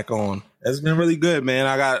 so we back on. It's been really good, man.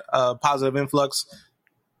 I got a positive influx,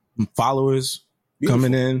 followers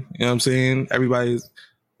coming in. You know what I'm saying? A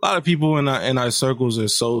lot of people in our circles are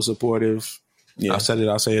so supportive. Yeah. I said it.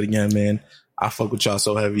 I'll say it again, man. I fuck with y'all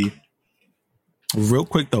so heavy. Real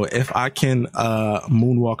quick though, if I can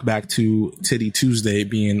moonwalk back to Titty Tuesday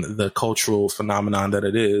being the cultural phenomenon that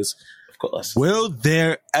it is, of course. Will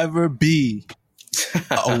there ever be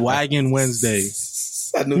a Wagon Wednesday?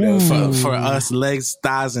 I knew that was for us legs,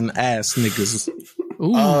 thighs, and ass niggas.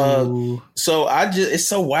 So it's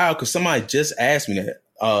so wild because somebody just asked me that,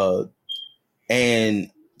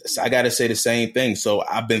 and I got to say the same thing. So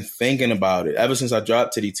I've been thinking about it ever since I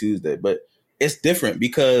dropped Titty Tuesday, but it's different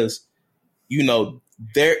because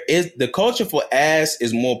there is the culture for ass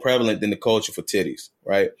is more prevalent than the culture for titties,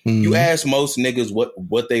 right? Mm-hmm. You ask most niggas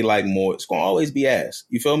what they like more, it's gonna always be ass.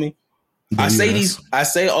 You feel me? I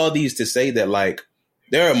say all these to say that like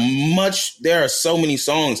there are so many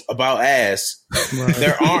songs about ass. Right.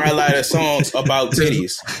 There aren't a lot of songs about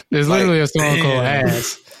titties. There's literally a song called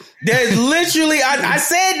Ass. There's literally I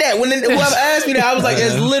said that when whoever asked me that, I was like,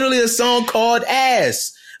 there's literally a song called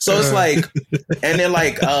Ass. So it's like, and they're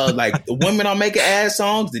like the women are making ass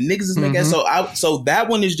songs, the niggas is making ass. So that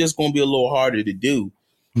one is just going to be a little harder to do,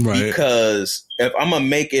 right? Because if I'm gonna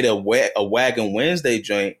make it a Wagon Wednesday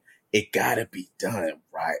joint, it gotta be done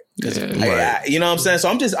right. Right. You know what I'm saying? So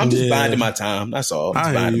I'm just biding my time. That's all. I'm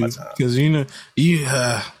just biding my time because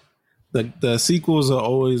the sequels are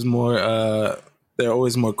always more. They're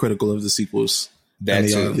always more critical of the sequels than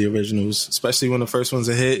the originals, especially when the first one's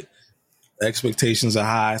a hit. Expectations are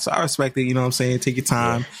high, so I respect it. You know what I'm saying? Take your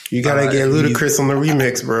time. You gotta get Ludacris on the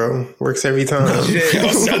remix, bro. Works every time.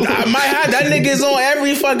 I might have that nigga's on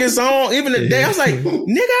every fucking song. Even the day I was like,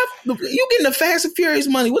 nigga, you getting the Fast and Furious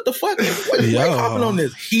money? What the fuck? What hopping on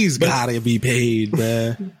this? He's gotta be paid,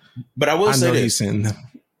 man. But I will say this.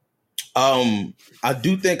 I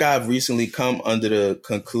do think I've recently come under the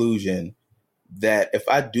conclusion that if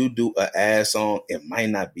I do an ass song, it might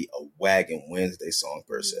not be a Wagon Wednesday song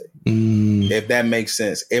per se. If that makes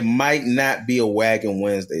sense. It might not be a Wagon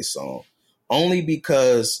Wednesday song. Only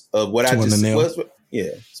because of what I just was.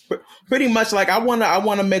 Yeah. Pretty much like I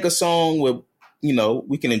wanna make a song where,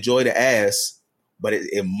 we can enjoy the ass, but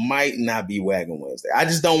it might not be Wagon Wednesday. I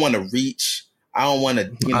just don't want to reach. I don't want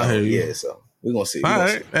to, so we're gonna see. All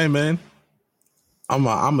right. Hey man.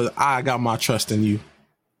 I got my trust in you.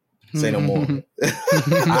 Say no more.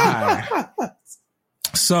 Right.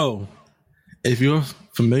 So, if you're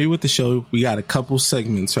familiar with the show, we got a couple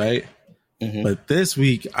segments, right? Mm-hmm. But this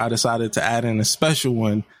week, I decided to add in a special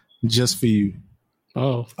one just for you.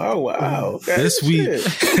 Oh wow! Okay. This week,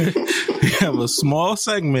 we have a small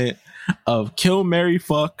segment of Kill, Marry,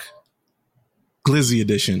 Fuck, Glizzy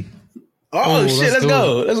edition. Oh shit! Let's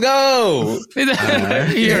go! Let's go! He heard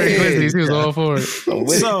GLIZZYs. He was all for it.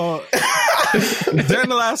 So during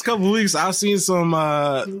the last couple of weeks, I've seen some.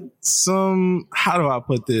 How do I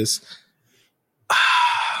put this?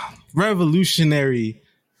 Revolutionary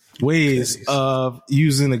ways of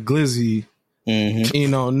using a glizzy.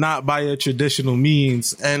 Mm-hmm. Not by a traditional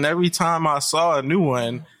means. And every time I saw a new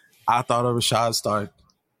one, I thought of Rashad Stark.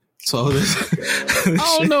 So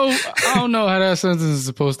I don't know how that sentence is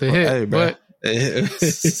supposed to hit, but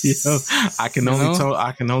I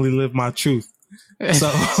can only live my truth. So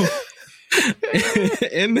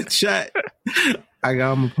in the chat, I'm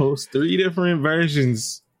gonna post 3 different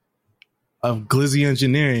versions of Glizzy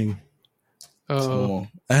engineering.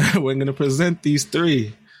 We're gonna present these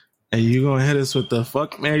 3, and you're gonna hit us with the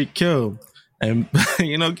fuck, marry, kill, and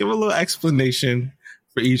give a little explanation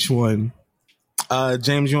for each one.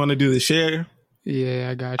 James, you want to do the share? Yeah,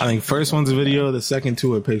 I got you. I think first one's a video, the second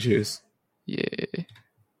 2 are pictures. Yeah.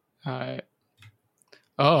 All right.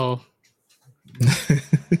 Uh-oh.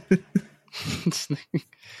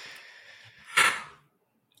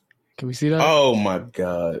 Can we see that? Oh my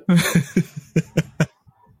God.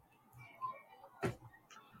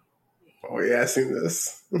 Oh yeah, I seen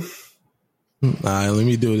this. All right, let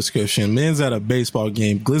me do a description. Man's at a baseball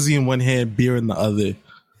game, Glizzy in one hand, beer in the other.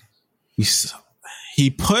 He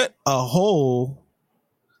put a hole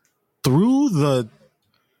through the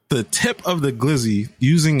tip of the glizzy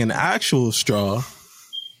using an actual straw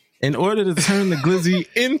in order to turn the glizzy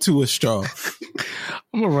into a straw.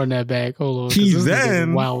 I'm gonna run that back. Hold on. He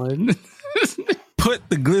then wildin'. put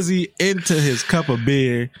the glizzy into his cup of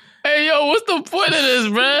beer. Hey, yo, what's the point of this,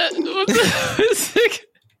 bruh?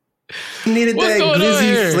 Needed What's that going on glizzy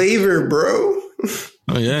here? flavor, bro.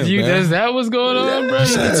 Oh yeah, Is that what's going on, bro?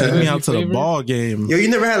 Should take me out to the ball game. Yo, you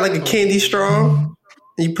never had like a candy straw?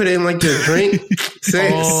 You put it in like your drink?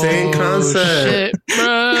 Same concept. Shit,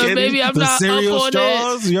 bro. Maybe I'm the not cereal up on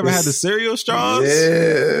straws. it. You ever had the cereal straws?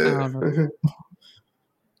 Yeah.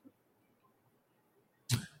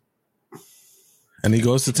 And he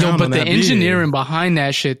goes to town. But on the that engineering beer. behind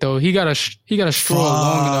that shit, though, he got a straw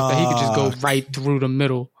long enough that he could just go right through the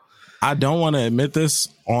middle. I don't want to admit this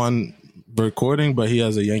on recording, but he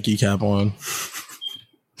has a Yankee cap on.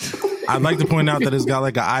 I'd like to point out that it's got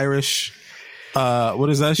like an Irish. What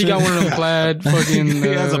is that shit? He got one of them plaid fucking. He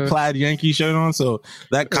has a plaid Yankee shirt on, so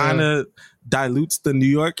that kind of dilutes the New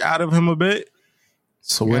York out of him a bit.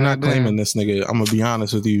 So we're not claiming this nigga. I'm gonna be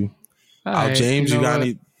honest with you. Right, James, you got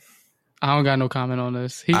any? I don't got no comment on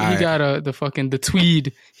this. He got the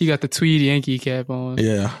tweed. He got the tweed Yankee cap on.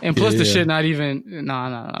 Yeah, and plus the shit not even.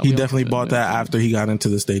 Nah. He definitely bought that after he got into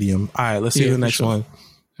the stadium. All right, let's see the next one.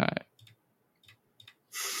 All right.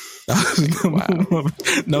 Wow.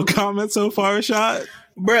 No comment so far, Rashad?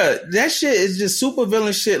 Bruh, that shit is just super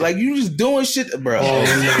villain shit. Like, you just doing shit, bro.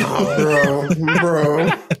 Oh, no,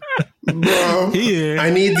 bro. Here. I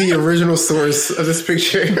need the original source of this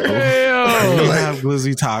picture. We have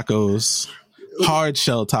glizzy tacos. Hard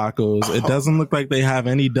shell tacos. It doesn't look like they have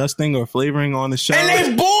any dusting or flavoring on the shell. And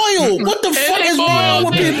they boiled. What the fuck is wrong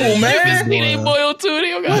with people, man? They boiled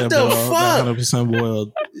too. What the fuck? 100%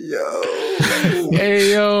 boiled. Yo.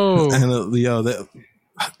 Hey, yo. And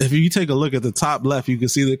if you take a look at the top left, you can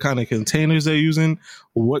see the kind of containers they're using.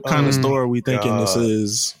 What kind of store are we thinking this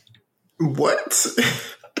is? What?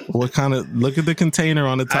 What kind of... Look at the container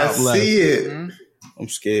on the top left. I see it. I'm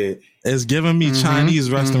scared. It's giving me Chinese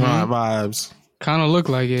restaurant vibes. Kind of look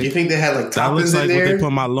like it. You think they had like toppings That looks like in there? what they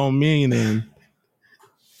put my lo mein in.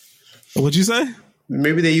 What'd you say?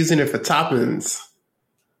 Maybe they're using it for toppings.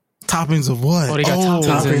 Toppings of what? Oh, they got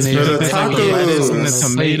toppings in there. for the Like the lettuce and the tacos.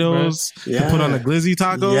 tomatoes to put on the glizzy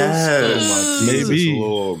tacos? Yes. Oh my Maybe. Jesus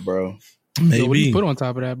Lord, bro. Yo, what do you Maybe. put on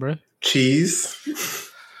top of that, bro? Cheese.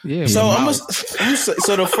 Yeah. So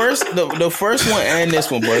so the first one and this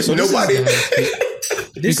one, bro. So Nobody.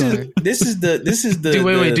 This is the. Dude,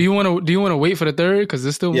 wait. Do you want to wait for the third? Because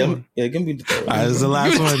there's still Yeah, one. yeah. Give me the third. All right, this is the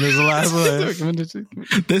last one.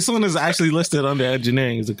 This one is actually listed under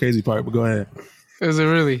engineering. Is the crazy part, but go ahead. Is it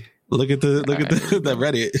really? Look at the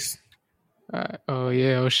Reddit. Oh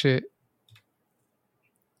yeah. Oh shit.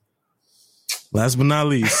 Last but not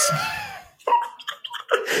least,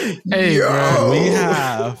 Hey, bro. we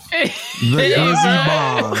have the glizzy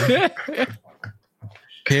bomb.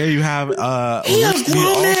 Here you have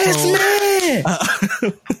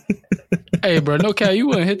Hey, bro. No cap. You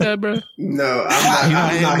wouldn't hit that, bro. No, I'm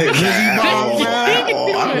not hitting that.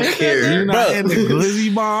 I don't care. You're not in the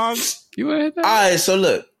glizzy bombs. You wouldn't hit that. All right, so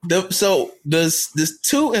look, this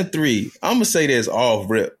 2 and 3. I'm gonna say this off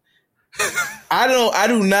rip. I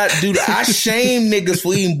do not do that. I shame niggas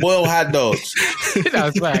for eating boiled hot dogs.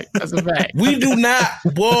 That's a fact. That's a fact. We do not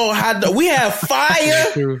boil hot dogs. We have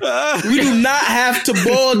fire. True. We do not have to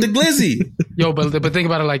boil the glizzy. Yo, but think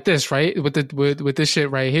about it like this, right? With this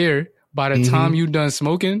shit right here. By the time you done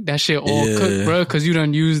smoking, that shit all cooked, bro. Because you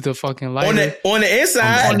done used the fucking lighter. On the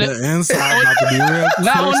inside. On the inside, about to be real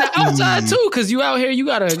Not on the crispy. outside too, because you out here, you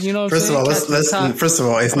gotta, you know. What First of all, I'm saying? first of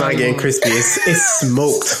all, it's not getting crispy. It's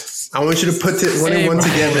smoked. I want you to put one and one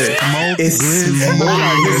together. It's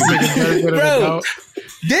smoked. Bro,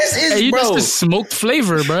 this is That's the smoked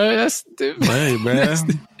flavor, bro. That's Hey, man.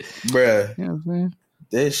 bro. you know what I'm saying?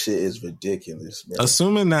 This shit is ridiculous, bro.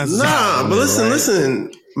 Assuming that's Nah, but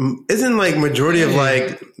listen. Isn't like majority of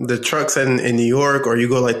like the trucks in New York, or you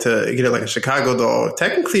go like to get it like a Chicago dog?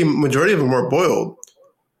 Technically, majority of them are boiled.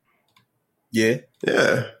 Yeah.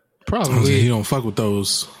 Yeah. Probably. You don't fuck with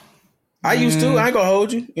those. I used to. I ain't gonna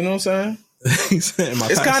hold you. You know what I'm saying? It's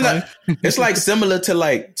kind of, it's like similar to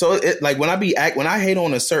like, so it like when I hate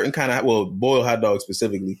on a certain kind of, boiled hot dog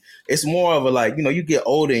specifically, it's more of a like, you know, you get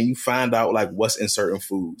older and you find out like what's in certain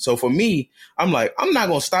food. So for me, I'm like, I'm not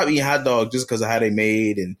gonna stop eating hot dogs just because of how they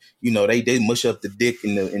made, and you know they mush up the dick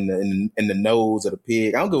in the nose of the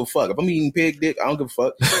pig. I don't give a fuck if I'm eating pig dick. I don't give a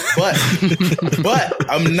fuck. But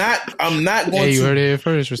I'm not going. Hey, you heard it here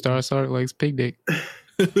first. Rashad Stark likes pig dick.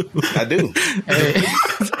 I do.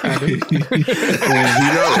 I do.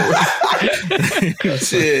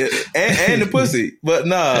 Shit, and the pussy, but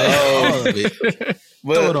nah. All of it.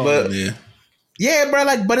 Throw it all in there. Yeah, bro.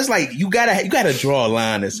 Like, but it's like you gotta draw a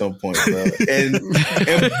line at some point, bro. And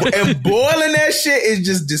boiling that shit is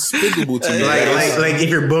just despicable to me. Like if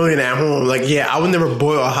you're boiling at home, like I would never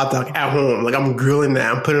boil a hot dog at home. Like I'm grilling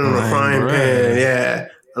that, I'm putting it on a frying pan. Yeah.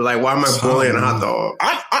 Like why am I boiling a hot dog?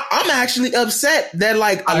 I'm actually upset that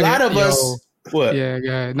like a lot of us. What? Yeah, go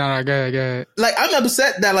ahead. No, go ahead. Like, I'm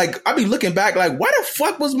upset that, like, I be looking back, like, why the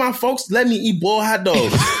fuck was my folks letting me eat boiled hot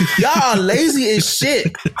dogs? Y'all are lazy as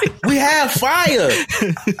shit. We have fire.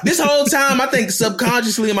 This whole time, I think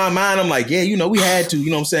subconsciously in my mind, I'm like, yeah, we had to,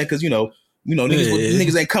 you know what I'm saying? Because,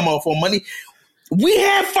 niggas ain't come off for money. We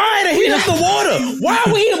had fire to heat up the water. Why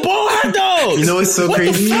are we eating boiled hot dogs? You know what's so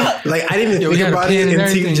crazy? Like, I didn't even think about it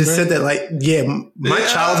until you just said that. Like, my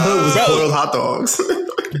childhood was boiled hot dogs.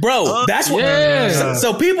 Bro, that's what. Yeah.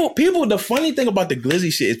 So people. The funny thing about the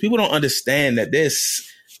glizzy shit is people don't understand that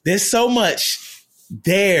there's so much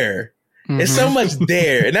there. Mm-hmm. There's so much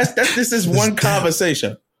there, and this is one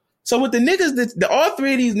conversation. So with the niggas, all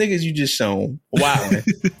three of these niggas you just shown, wow.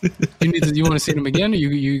 You want to see them again, or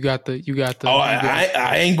you got the. Oh,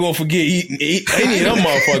 I ain't gonna forget eating any of them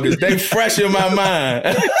motherfuckers. They fresh in my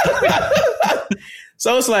mind.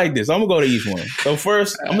 So it's like this. I'm going to go to each one. So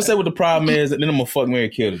first, I'm going to say what the problem is, and then I'm going to fuck, marry,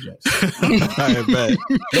 kill the joints.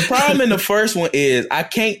 The problem in the first one is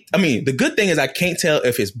the good thing is I can't tell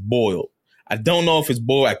if it's boiled. I don't know if it's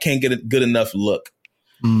boiled. I can't get a good enough look.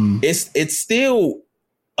 It's still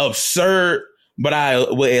absurd, but I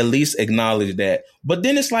will at least acknowledge that. But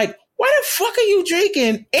then it's like, why the fuck are you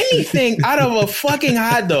drinking anything out of a fucking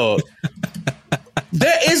hot dog?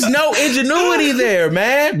 There is no ingenuity there,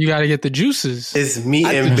 man. You got to get the juices. It's meat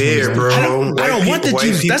and beer, bro. I don't want the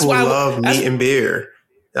juice. That's why I love meat and beer.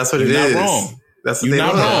 That's what it is. You're not wrong. That's what you're they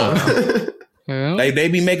not love. wrong. Like they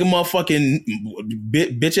be making motherfucking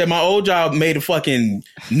bitch at my old job made a fucking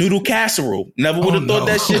noodle casserole. Never would have thought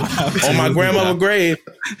that shit on my grandmother's grave.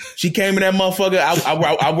 She came in that motherfucker.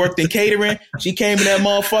 I worked in catering. She came in that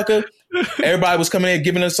motherfucker. Everybody was coming in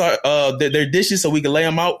giving us their dishes so we could lay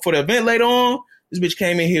them out for the event later on. This bitch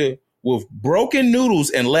came in here with broken noodles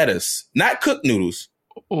and lettuce, not cooked noodles.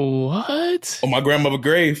 What? On my grandmother's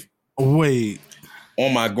grave. Wait.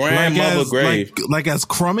 On my grandmother's grave. Like as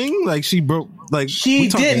crumbing? Like she broke, like. She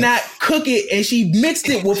did not cook it and she mixed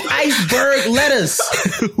it with iceberg lettuce.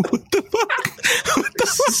 What the fuck? What the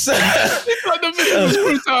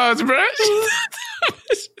fuck?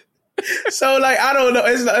 So like I don't know.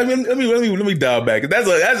 It's, I mean, let me dial back. That's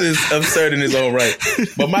just absurd in its own right.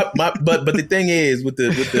 But the thing is with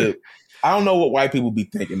the I don't know what white people be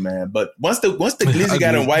thinking, man. But once the glizzy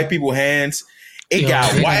got in white people's hands, it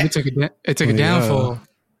got white. It took a downfall.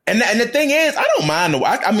 And the thing is, I don't mind.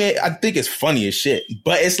 I think it's funny as shit.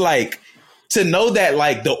 But it's like to know that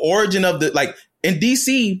like the origin of the like in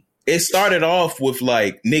DC, it started off with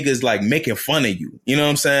like niggas like making fun of you. You know what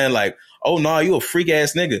I'm saying? Like, oh no, you a freak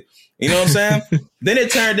ass nigga. You know what I'm saying? Then it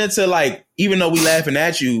turned into like, even though we laughing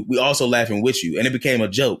at you, we also laughing with you. And it became a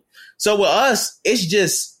joke. So with us, it's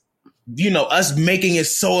just, us making it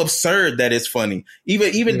so absurd that it's funny.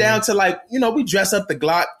 Even down to like, we dress up the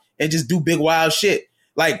Glock and just do big wild shit.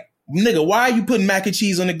 Like, nigga, why are you putting mac and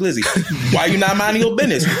cheese on the glizzy? Why are you not minding your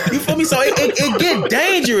business? You feel me? So it get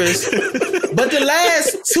dangerous. But the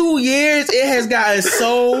last 2 years, it has gotten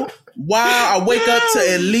so wild. I wake up to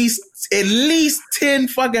at least 10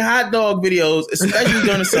 fucking hot dog videos, especially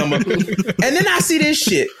during the summer. And then I see this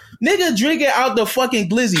shit. Nigga drinking out the fucking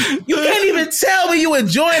glizzy. You can't even tell me you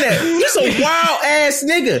enjoying that. You some wild ass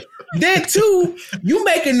nigga. Then too, you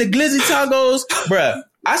making the glizzy tacos, bruh.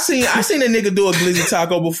 I seen a nigga do a glizzy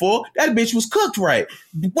taco before. That bitch was cooked right.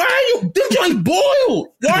 Why are you? Them joints boiled.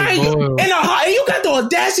 Why are you in the hard? And you got the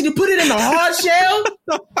audacity to put it in the hard shell?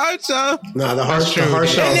 The hard shell. Nah, the hard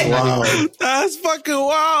shell is wild. That's fucking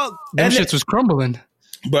wild. Them shits was crumbling.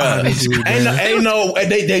 Bro, ain't no.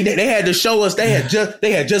 They had to show us. They had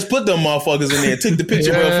just put them motherfuckers in there. Took the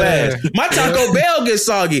picture real fast. My Taco Bell gets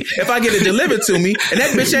soggy if I get it delivered to me, and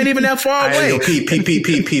that bitch ain't even that far away. Pete.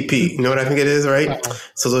 You know what I think it is, right?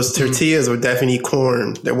 So those tortillas were definitely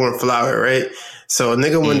corn. They weren't flour, right? So a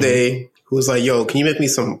nigga one day who was like, "Yo, can you make me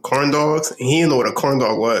some corn dogs?" And he didn't know what a corn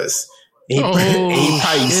dog was. And he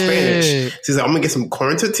probably Spanish. So he's like, I'm going to get some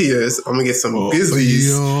corn tortillas. I'm going to get some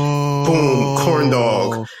GLIZZYs. Boom, corn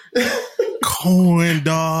dog. Corn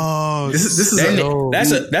dog. This is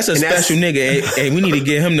that's a special nigga. And we need to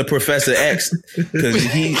get him to Professor X because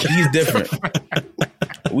he's different.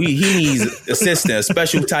 He needs assistance, a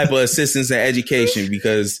special type of assistance and education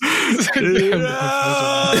because that's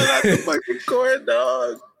a fucking corn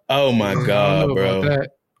dog. Oh my God, bro.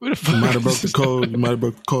 You might have broke the code. You might have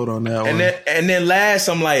broke the code on that one. And then last,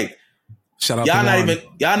 I'm like, Shout out y'all to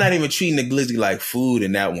Juan. not even treating the glizzy like food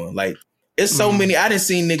in that one. Like it's so many. I didn't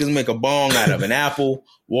see niggas make a bong out of an apple,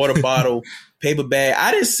 water bottle, paper bag.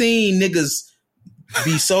 I didn't see niggas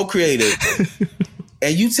be so creative.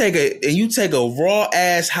 And you take a raw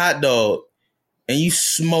ass hot dog and you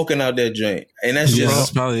smoking out that joint, and that's Yeah, just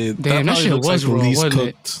that's probably Damn, that shit looks was like the raw, least wasn't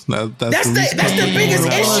it? cooked. that's the biggest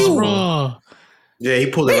It was issue. raw. Yeah, he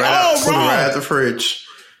pulled it They all right raw. out the fridge.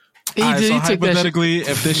 He All right, did. so He took that shit. hypothetically,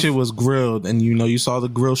 if this shit was grilled and you saw the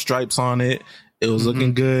grill stripes on it, it was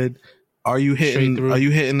looking good. Are you hitting? through. Are you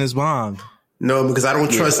hitting this bong? No, because I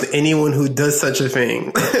don't trust anyone who does such a thing.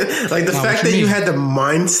 Like the fact that you had the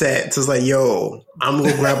mindset to like, yo, I'm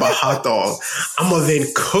gonna grab a hot dog. I'm gonna then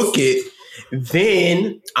cook it.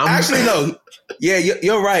 Then I'm Actually, no. Yeah,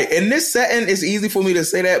 you're right. In this setting, it's easy for me to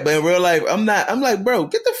say that, but in real life, I'm not. I'm like, bro,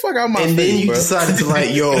 get the fuck out of my And face, then you bro. decided to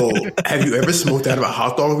like, yo, have you ever smoked out of a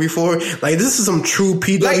hot dog before? Like, this is some true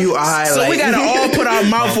PWI. So we gotta all put our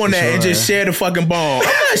mouth on that and just share the fucking bong. I'm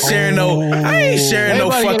not sharing I ain't sharing no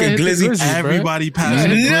Everybody fucking gotta hit the glizzy. glizzy, bro. Everybody passing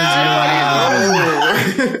the glizzy.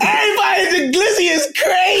 Everybody, the glizzy is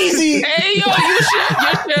crazy. Hey, yo, you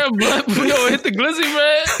share blood. Yo, hit the glizzy,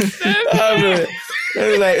 man. Oh, man. They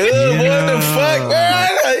was like, what the fuck,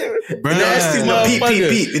 man? Bruh. Nasty motherfucker.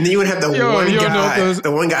 Pete. And then you would have the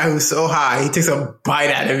yo, one guy who's so high, he takes a bite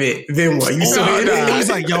out of it. Then what? You still eating it? He's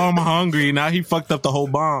like, yo, I'm hungry. Now he fucked up the whole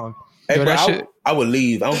bong. Hey, Yo, bro, that shit- I would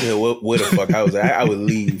leave. I don't care where the fuck I was at. I would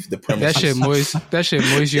leave the premises. That shit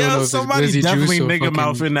moist. You don't know Yo, if it's somebody glizzy definitely juice or nigga fucking...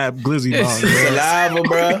 mouth in that glizzy bong. bro. Saliva,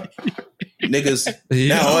 bro. Niggas,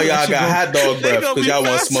 now all y'all got hot dog breath because y'all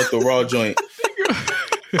want to smoke the raw joint.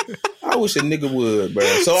 I wish a nigga would, bro.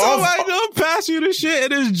 So Somebody gonna pass you the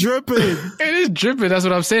shit and it's dripping. It is dripping. That's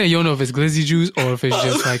what I'm saying. You don't know if it's glizzy juice or if it's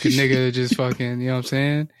just like a nigga just fucking, you know what I'm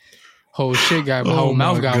saying? Whole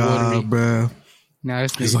mouth got watery. Bro. Nah,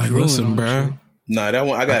 this It's nigga like, drooling listen, on bro. shit. nah, that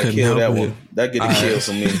one I gotta couldn't kill that help it. one. That get a kill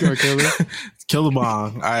for me. You gonna kill it? Kill the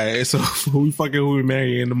bong. All right, so who we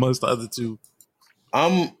marrying amongst the other two?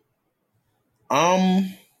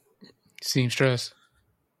 Seem stressed.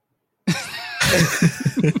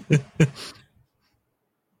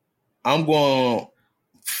 I'm going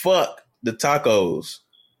fuck the tacos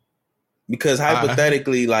because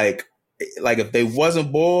hypothetically, like if they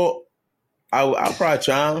wasn't boiled, I'll probably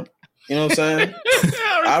try 'em. You know what I'm saying?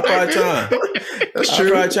 I'll probably try 'em. That's true.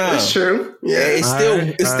 That's true. Yeah.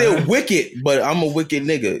 It's still wicked, but I'm a wicked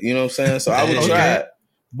nigga. You know what I'm saying? So I would try it.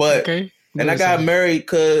 But Okay. and I got married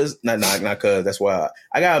cause not cause that's why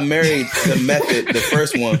I got married the method, the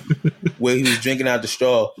first one where he was drinking out the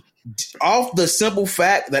straw. Off the simple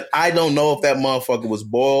fact that I don't know if that motherfucker was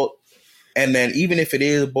boiled. And then even if it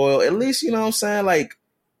is boiled, at least, you know what I'm saying? Like,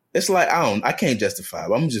 it's like, I can't justify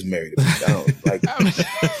it. I'm just married.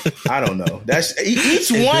 I don't know. That's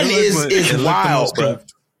each one is wild, bro.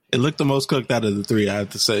 It looked the most cooked out of the three, I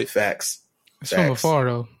have to say. Facts. It's from afar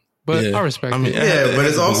though. But Yeah. I respect I mean, it. Yeah, but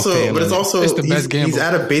it's also It's the best gamble. he's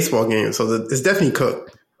at a baseball game, so it's definitely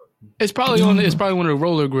cooked. It's probably one of the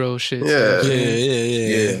roller grill shits.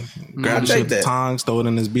 Yeah. Grab I'll the take shit with the that. tongs, throw it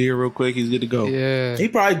in his beer real quick. He's good to go. Yeah. He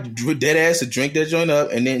probably dead ass to drink that joint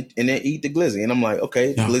up and then eat the glizzy. And I'm like,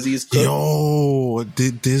 okay, glizzy is cooked. Yo,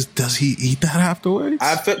 does he eat that afterwards?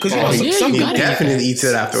 I feel because yeah, some you people gotta Definitely eats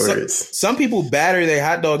it afterwards. some people batter their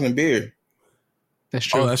hot dogs in beer. That's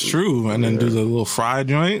true. Oh, that's true. And then do the little fry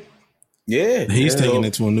joint. Yeah, He's taking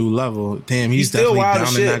it to a new level. Damn, he's still definitely wild as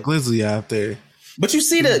down in shit. that glizzy out there. But you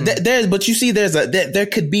see there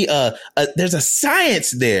could be there's a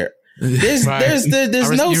science there. There's Right. there's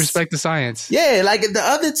no You respect the science. yeah, like the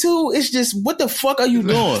other two, it's just what the fuck are you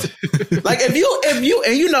doing? Like if you and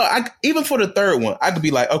you know, even for the third one, I could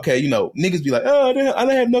be like, okay, you know, niggas be like, oh, I don't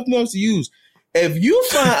have nothing else to use. If you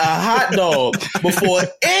find a hot dog before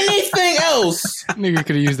anything else, Nigga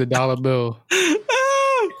could have used a dollar bill.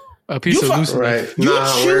 A piece of loose leaf. Right.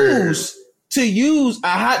 you choose to use a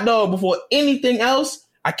hot dog before anything else,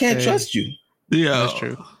 I can't trust you. Yeah, That's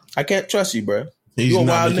true. I can't trust you, bro. He's You a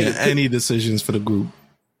not wild making nigga. any decisions for the group.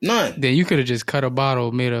 None. Then you could have just cut a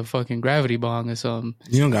bottle, made a fucking gravity bong or something.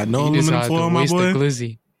 You don't got no You aluminum decided foil, to my waste the boy.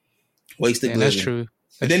 glizzy. Waste the Yeah, glizzy. that's true.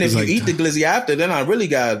 And then if you like- eat the glizzy after, then I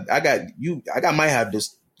might have to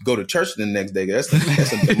go to church the next day. That's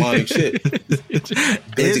some demonic shit.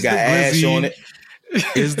 Glizzy got ash on it.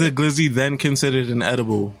 Is the glizzy then considered an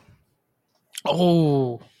edible?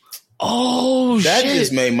 Oh, That shit.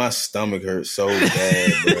 just made my stomach hurt so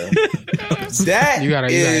bad, bro. That You gotta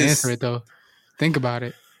is answer it though. Think about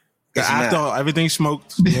it. After everything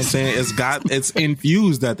smoked, you know what I'm saying? It's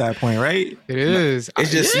infused at that point, right? It is.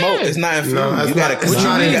 It's just smoke. It's not infused. No, You gotta it's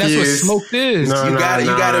not That's what infused. smoked is. No, you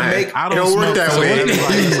gotta make. I It don't work that way.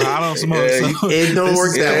 I don't smoke. So It don't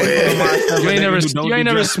work that way. You ain't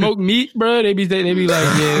never smoked meat, bro. They be like,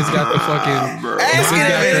 yeah, it's got the fucking. Asking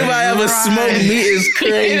if anybody ever smoked meat is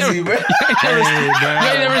crazy, bro. You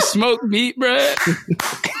ain't never smoked meat, bro.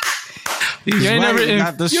 You ain't never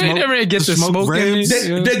get the smoke in it.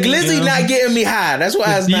 The glizzy not getting me high. That's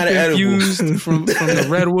why it's not edible. Infused from the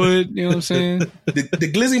redwood. You know what I'm saying?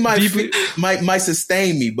 The glizzy might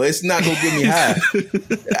sustain me, but it's not gonna get me high.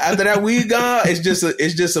 After that weed gone, it's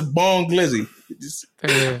just a bone glizzy.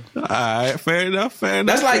 All right, fair enough.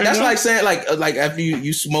 That's like saying like after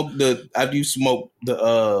you smoke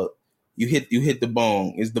the you hit the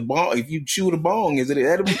bong. Is the bong, if you chew the bong, is it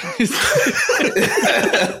edible?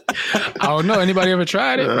 I don't know. Anybody ever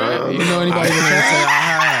tried it, bro? You know anybody ever tried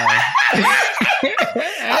it?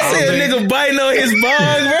 I see a nigga biting on his bong,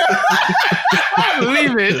 bro. I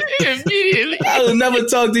believe it immediately. I will never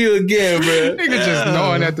talk to you again, bro. Nigga just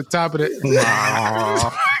gnawing at the top of it.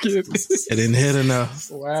 It didn't hit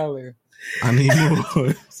enough. Wow. I need more.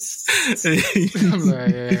 I'm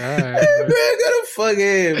like, yeah, all right, bro. Man, go the fuck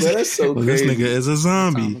in, bro. That's so This crazy. nigga is a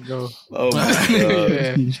zombie. Oh my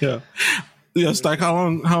god. Yeah, Stark, how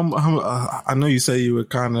long? I know you say you were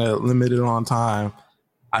kind of limited on time.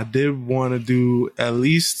 I did want to do at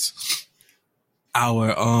least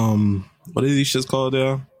our what are these shits called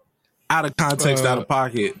there? Out of context, out of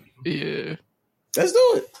pocket. Yeah. Let's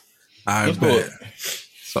do it. I bet.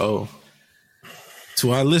 So,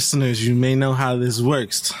 to our listeners, you may know how this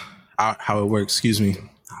works. How it works, excuse me.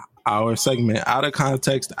 Our segment, out of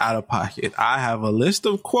context, out of pocket. I have a list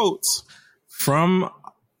of quotes from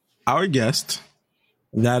our guest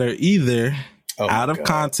that are either out of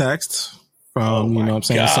context from, you know what I'm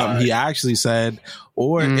saying, something he actually said,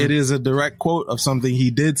 or it is a direct quote of something he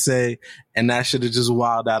did say, and that shit is just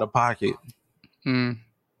wild out of pocket.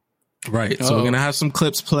 Right. So we're going to have some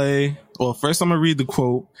clips play. Well, first I'm going to read the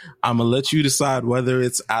quote. I'm going to let you decide whether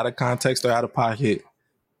it's out of context or out of pocket.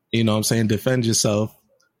 You know what I'm saying? Defend yourself.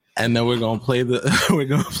 And then we're going to play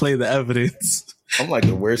the evidence. I'm like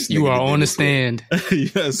the worst. You are on the stand. Yeah,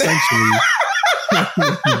 essentially.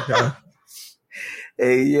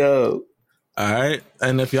 Hey, yo. All right.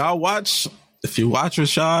 And if you watch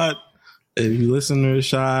Rashad, if you listen to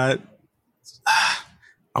Rashad,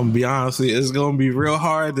 I'm gonna be honest with you, it's gonna be real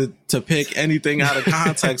hard to pick anything out of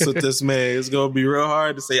context with this man. It's gonna be real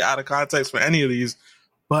hard to say out of context for any of these,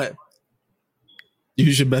 but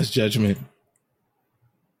use your best judgment.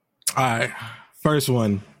 All right, first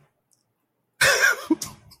one.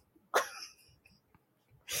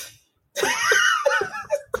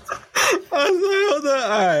 I was like, hold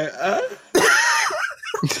on.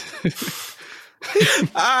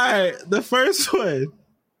 All right, the first one.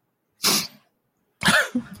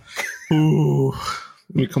 Ooh,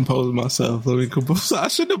 let me compose myself. I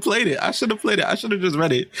shouldn't have played it. I should have just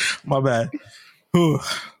read it. My bad. Ooh.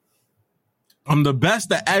 I'm the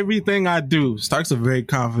best at everything I do. Stark's a very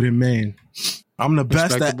confident man. I'm the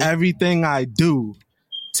best at everything I do.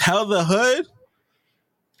 Tell the hood.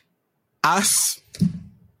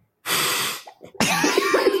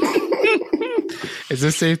 Is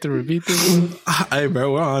this safe to repeat this? Hey,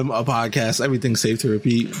 bro, we're on a podcast. Everything's safe to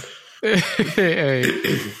repeat. Hey.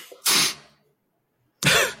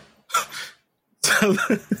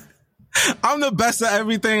 I'm the best at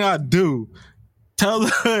everything I do. Tell the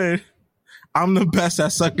hood I'm the best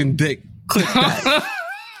at sucking dick. Click that.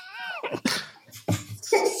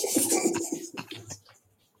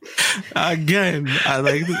 Again, I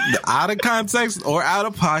like out of context or out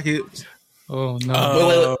of pocket. Oh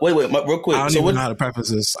no! Wait, real quick. I don't even know how to preface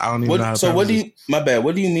this. I don't even know how to So preface this. my bad.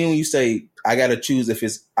 What do you mean when you say I gotta choose if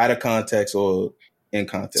it's out of context or in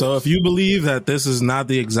context? So if you believe that this is not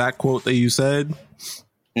the exact quote that you said,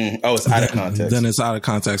 it's out of context. Then it's out of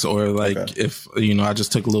context. Or like if I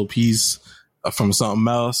just took a little piece from something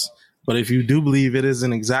else. But if you do believe it is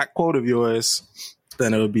an exact quote of yours,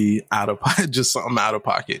 then it would be out of just something out of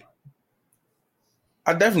pocket.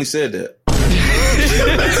 I definitely said that. I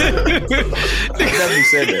definitely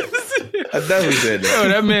said that. Yo,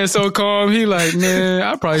 that man so calm. He like, man,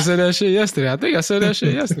 I probably said that shit yesterday. I think I said that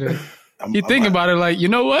shit yesterday. He thinking about it like, you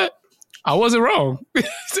know what? I wasn't wrong. Hey,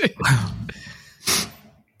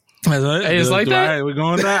 it's like that. All right, we're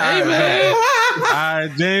going that. Hey, man. All right,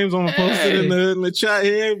 James, I'm gonna post it in the chat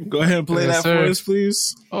here. Go ahead and play that for us,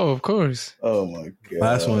 please. Oh, of course. Oh my god.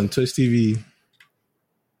 Last one, Twitch TV.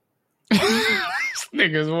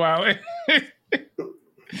 Niggas wild.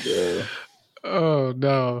 Yeah. Oh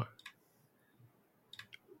no.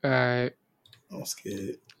 Alright. I'm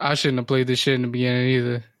scared. I shouldn't have played this shit in the beginning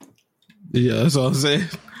either. Yeah, that's all I'm saying.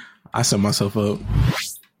 I set myself up.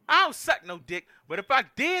 I don't suck no dick, but if I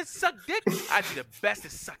did suck dick, I'd be the best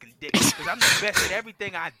at sucking dick because I'm the best at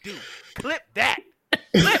everything I do. Clip that.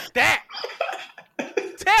 Clip that.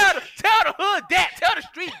 Tell the hood that. Tell the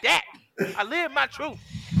street that. I live my truth.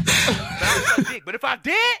 But I don't suck dick. But if I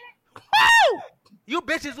did, woo! You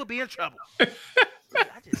bitches would be in trouble.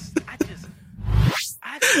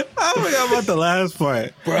 I forgot about the last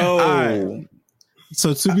part. Bro. Right.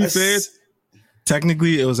 So to be fair,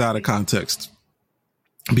 technically it was out of context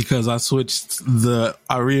because I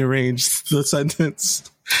rearranged the sentence.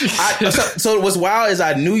 So what's wild is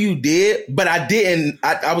I knew you did, but I didn't.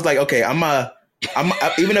 I was like, okay, I'm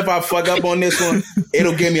even if I fuck up on this one,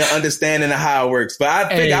 it'll give me an understanding of how it works. But I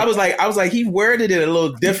think I was like, he worded it a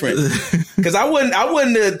little different because I wouldn't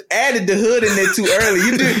have added the hood in there too early.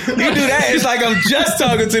 You do that, it's like I'm just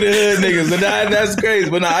talking to the hood niggas, and that's crazy.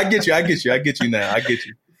 But no, I get you now. I get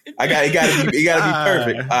you. It gotta be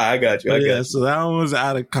perfect. I got you. You. So that one was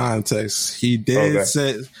out of context. He did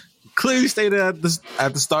say clearly stated at the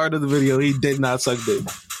start of the video he did not suck dick.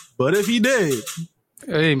 But if he did,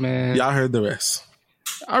 hey man, y'all heard the rest.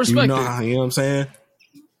 I respect you know what I'm saying?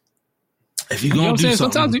 If you gonna do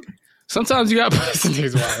something, sometimes you gotta put some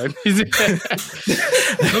things wild.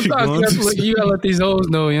 Sometimes you gotta let these hoes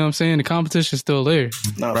know. You know what I'm saying? The competition's still there.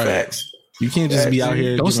 Not facts. You can't just be out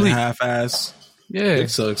here giving half-ass. Yeah, it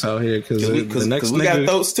sucks out here because the next we got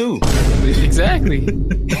throats too. Exactly.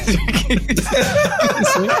 Throats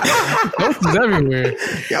is everywhere.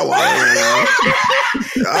 Y'all wild, man.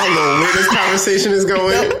 I don't know where this conversation is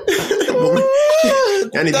going.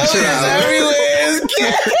 I need to chill out. Everywhere.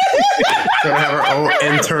 Gonna have our own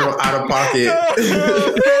internal out of pocket.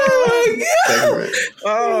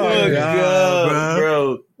 Oh my god,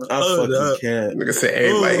 bro! I fucking can't. Nigga said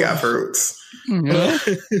everybody got fruits. Yeah.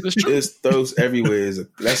 There's throats everywhere.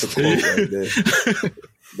 That's a quote right there.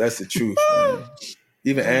 That's the truth, man.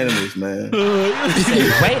 Even animals, man.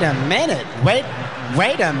 Wait a minute. Wait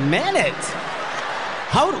a minute.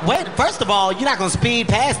 Wait. First of all, you're not gonna speed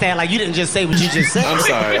past that like you didn't just say what you just said.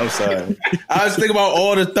 I'm sorry. I was thinking about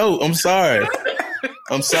all the throat. I'm sorry.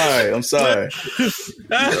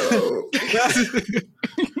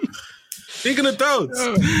 Speaking of throats,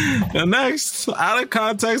 the next out of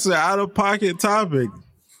context or out of pocket topic,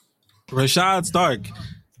 Rashad Stark,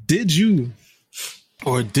 did you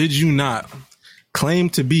or did you not claim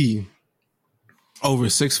to be over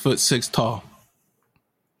 6'6" tall?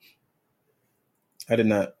 I did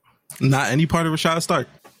not. Not any part of Rashad Stark.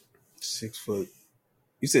 6 foot.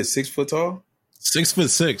 You said 6 foot tall?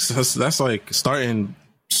 6'6". That's like starting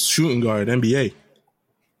shooting guard NBA.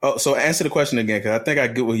 Oh, so answer the question again, because I think I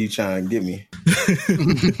get what you're trying to get me.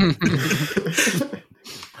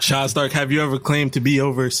 Rashad Stark, have you ever claimed to be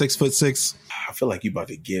over 6'6"? I feel like you about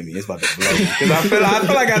to get me. It's about to blow me. Because I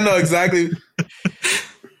feel like I know exactly.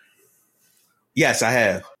 Yes, I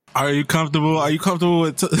have. Are you comfortable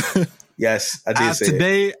with... Yes, I did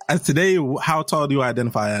say As today, how tall do you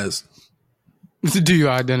identify as? Do you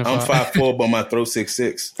identify? I'm 5'4", but my throat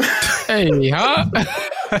 6'6". Hey, huh?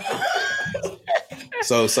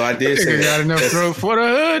 So I did say got enough throat for the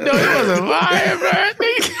hood, though. It was a liar, bro.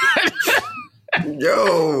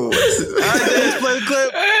 Yo. I just play the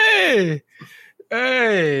clip.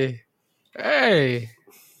 Hey.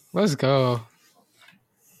 Let's go.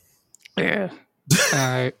 Yeah. All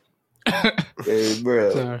right. Hey,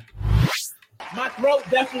 bro. Sorry. My throat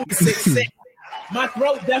definitely 6'6". My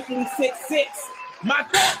throat definitely 6'6". My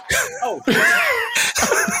throat. Oh.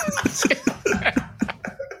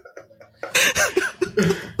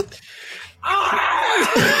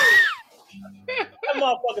 That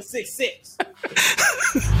motherfucker 6'6".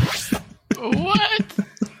 What?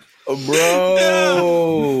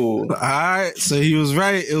 Bro. All right. So he was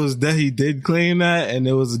right. It was that he did claim that, and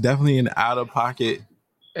it was definitely an out of pocket.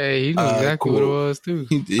 Hey, he knew exactly what it was too.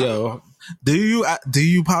 Yo, do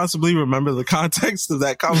you possibly remember the context of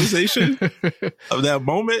that conversation of that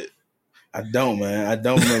moment? I don't, man. I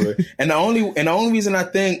don't remember. And the only reason I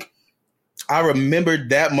think I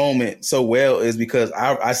remembered that moment so well is because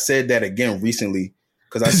I said that again recently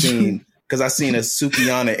because I seen a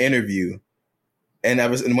Sukiana interview, and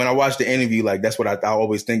when I watched the interview, like that's what I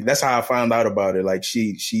always think. That's how I found out about it. Like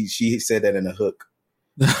she said that in a hook.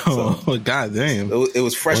 Oh, god damn! It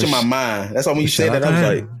was fresh in my mind. That's why when you said that, I was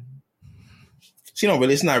like, she don't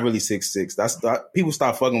really. It's not really 6'6". People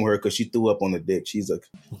start fucking with her because she threw up on the dick. She's a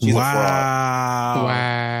fraud.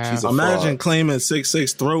 Wow. She's a Imagine fraud. claiming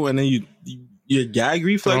 6'6" throw and then your gag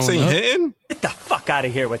reflex ain't hitting. Get the fuck out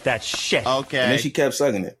of here with that shit. Okay. And then she kept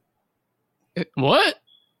sucking it. What?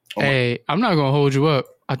 Hey, I'm not gonna hold you up.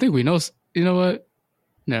 I think we know. You know what?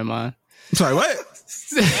 Never mind. Sorry, what?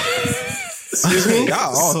 Excuse me?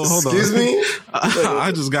 Hold on. Excuse me?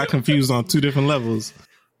 I just got confused on two different levels.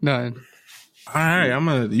 Nothing. All right, I'm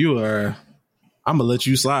gonna let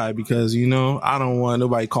you slide because I don't want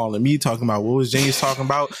nobody calling me talking about what was James talking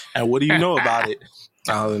about and what do you know about it.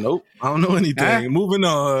 Nope, I don't know anything. Moving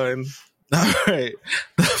on. All right,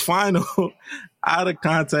 the final out of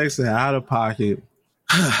context and out of pocket.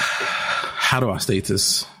 How do I state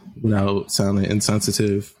this without sounding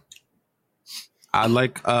insensitive? I'd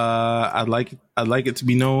like it to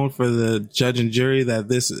be known for the judge and jury that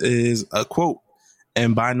this is a quote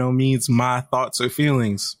and by no means my thoughts or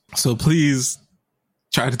feelings. So please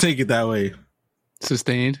try to take it that way.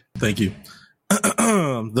 Sustained. Thank you.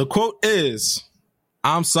 The quote is,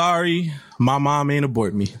 "I'm sorry, my mom ain't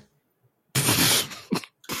abort me."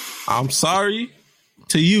 I'm sorry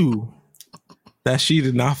to you that she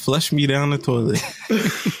did not flush me down the toilet.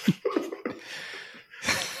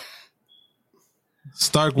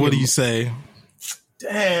 Stark, what do you say?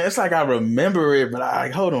 Damn, it's like I remember it,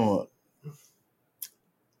 but hold on.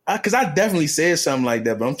 Because I definitely said something like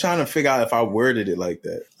that, but I'm trying to figure out if I worded it like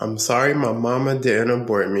that. I'm sorry my mama didn't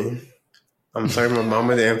abort me. I'm sorry my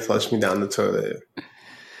mama didn't flush me down the toilet.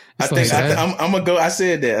 I'm gonna go. I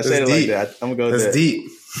said that. I said it like that. I'm gonna go with that. That's deep.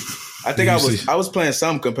 I think I was playing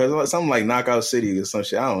something like Knockout City or some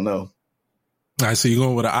shit. I don't know. All right, so you're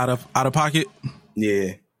going with an out of pocket?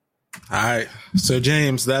 Yeah. All right. So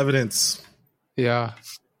James, the evidence. Yeah.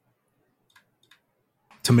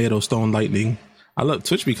 Tomato Stone Lightning. I love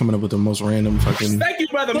Twitch be coming up with the most random fucking. Thank you,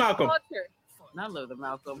 Brother Malcolm. I love the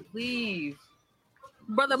Malcolm. Please.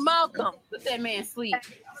 Brother Malcolm, let that man sleep.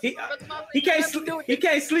 He can't sleep. He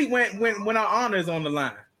can't sleep when our honor is on the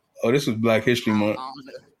line. Oh, this was Black History Month.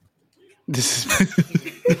 This is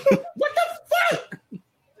What the fuck?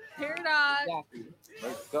 Paradise.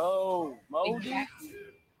 Let's go, Modi. Exactly.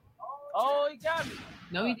 Oh, he got me.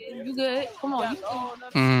 No, he didn't. You good? Come on,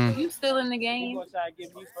 you still in the game. Gonna try to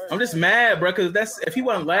get me first. I'm just mad, bro, because if he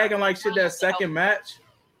wasn't lagging like shit that second match.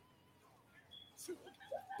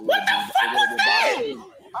 What the fuck was that?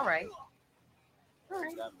 All right.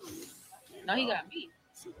 No, he got me.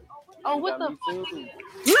 Oh, what the fuck?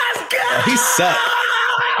 Let's go! He sucked.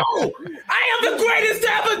 I am the greatest to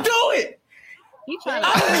ever do it. He trying to.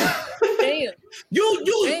 Damn. You.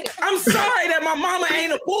 I'm sorry that my mama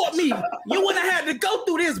ain't abort me. You wouldn't have had to go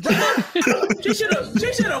through this, bro. She should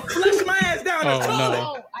have flushed my ass down the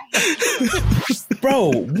toilet. No.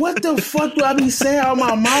 Bro, what the fuck do I be saying out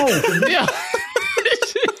my mouth? yeah.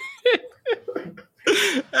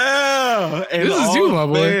 Oh, and This is you, my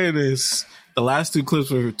boy. fairness, the last two clips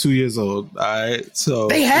were 2 years old. All right, so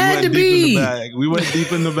They had to be. We went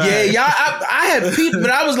deep in the bag. Yeah, y'all. I had peeped, but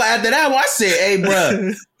I was like, after that one, I said, "Hey,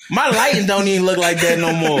 bro, my lighting don't even look like that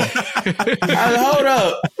no more." Hold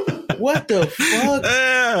up, what the fuck?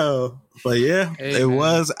 Yeah. But yeah, Hey, it man.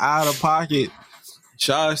 was out of pocket.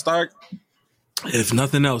 Rashad Stark, if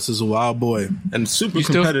nothing else, is a wild boy and super You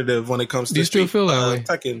still- competitive when it comes to do you still feel that way?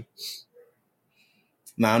 Tekken.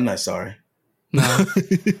 Nah, I'm not sorry. No.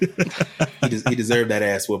 He deserved that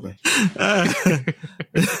ass whooping.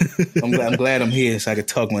 I'm glad I'm here so I could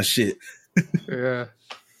talk my shit. Yeah.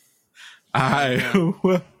 All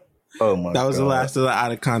right. Oh my! That was the last of the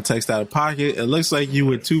out of context, out of pocket. It looks like you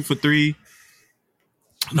were 2 for 3.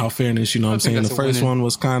 In all fairness, you know what I'm saying? that's The a first winning. one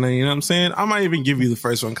was kind of, you know what I'm saying? I might even give you the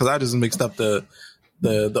first one because I just mixed up the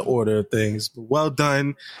order of things. But well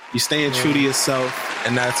done. You're staying true to yourself,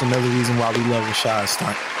 and that's another reason why we love Rashad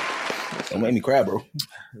Stark. Don't make me cry, bro.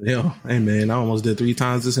 Yo, hey man, I almost did 3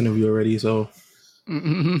 times this interview already, so.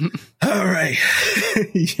 All right.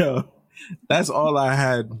 Yo, that's all I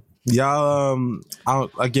had. Y'all,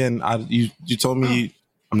 you told me,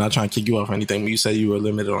 I'm not trying to kick you off or anything, but you said you were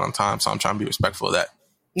limited on time, so I'm trying to be respectful of that.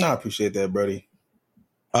 No, I appreciate that, buddy.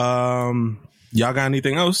 Y'all got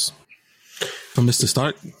anything else from Mr.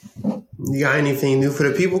 Stark? You got anything new for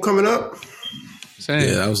the people coming up? Same.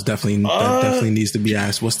 Yeah, that definitely needs to be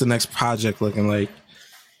asked. What's the next project looking like?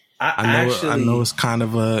 I know it's kind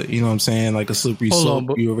of a, you know what I'm saying, like a slippery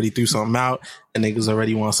slope. You already threw something out and niggas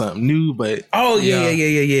already want something new, but Oh yeah.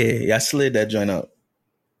 I slid that joint up.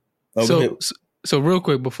 So real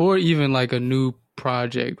quick, before even like a new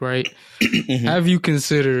project, right? Have you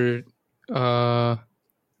considered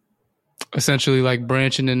essentially like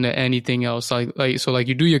branching into anything else? Like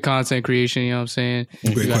you do your content creation, you know what I'm saying?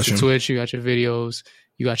 Great you got question. your Twitch, you got your videos,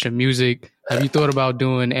 you got your music. Have you thought about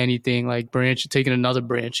doing anything like taking another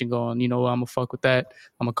branch and going, you know what, I'm gonna fuck with that.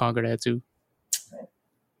 I'm gonna conquer that too.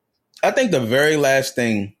 I think the very last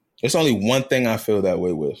thing, there's only one thing I feel that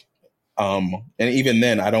way with. And even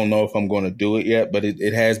then, I don't know if I'm going to do it yet, but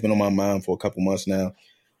it has been on my mind for a couple months now.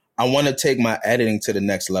 I want to take my editing to the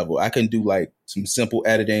next level. I can do like some simple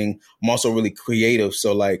editing. I'm also really creative.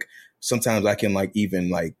 So like sometimes I can like even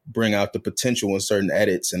like bring out the potential in certain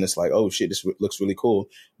edits. And it's like, oh shit, this looks really cool.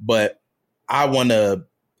 But I want to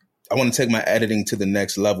take my editing to the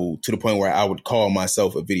next level, to the point where I would call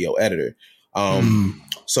myself a video editor.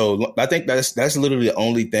 So I think that's literally the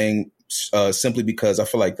only thing, simply because I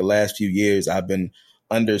feel like the last few years I've been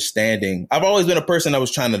understanding. I've always been a person that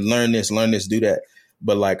was trying to learn this, do that.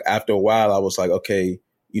 But like after a while, I was like, okay,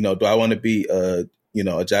 do I want to be a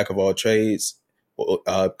jack of all trades?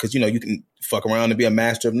 Because, you can fuck around and be a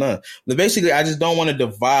master of none. But basically, I just don't want to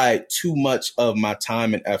divide too much of my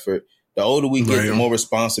time and effort. The older we get, the more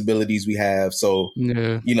responsibilities we have. So,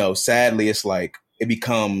 sadly, it's like it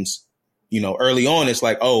becomes, early on, it's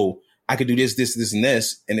like, oh, I could do this, and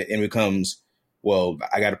this. And it becomes, well,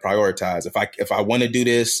 I got to prioritize. If I want to do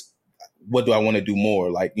this, what do I want to do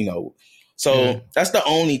more? Like, So that's the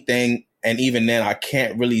only thing. And even then, I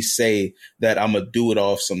can't really say that I'm going to do it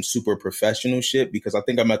off some super professional shit, because I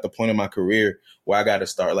think I'm at the point in my career where I got to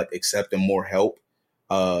start like accepting more help.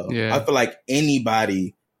 I feel like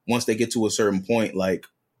anybody, once they get to a certain point, like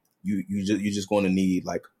you're just going to need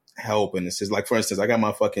like help. And it's just like, for instance, I got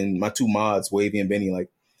my two mods, Wavy and Benny, like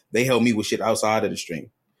they help me with shit outside of the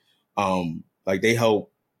stream. Like they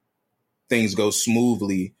help things go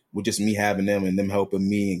smoothly with just me having them and them helping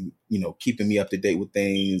me and, keeping me up to date with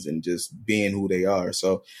things and just being who they are.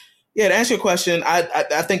 So yeah, to answer your question, I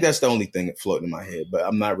think that's the only thing that floating in my head, but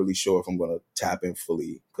I'm not really sure if I'm going to tap in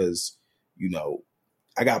fully because,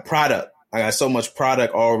 I got product. I got so much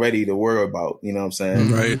product already to worry about. You know what I'm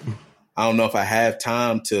saying? Right. I don't know if I have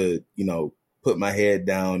time to, put my head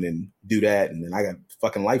down and do that. And then I got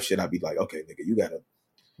fucking life shit. I'd be like, okay, nigga, you gotta.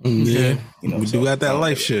 Yeah. We do got that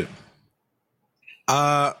life shit.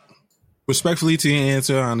 Respectfully to your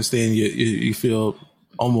answer, I understand you feel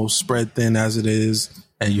almost spread thin as it is,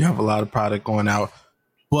 and you have a lot of product going out.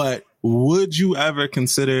 But would you ever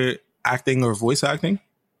consider acting or voice acting?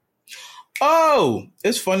 Oh,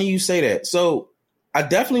 it's funny you say that. So I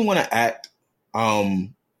definitely want to act. I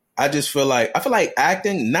feel like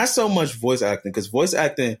acting, not so much voice acting, because voice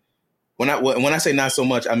acting, when I say not so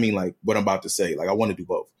much, I mean like what I'm about to say. Like I want to do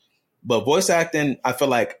both. But voice acting, I feel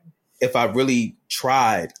like if I really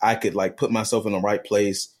tried, I could like put myself in the right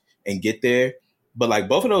place and get there. But like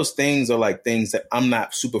both of those things are like things that I'm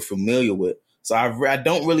not super familiar with. So I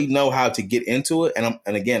don't really know how to get into it. And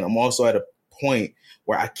again, I'm also at a point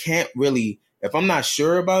where I can't really, if I'm not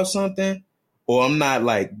sure about something, or I'm not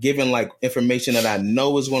like giving like information that I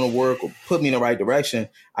know is going to work or put me in the right direction,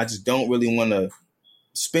 I just don't really want to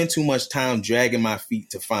spend too much time dragging my feet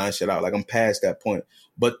to find shit out. Like I'm past that point.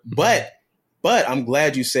 But I'm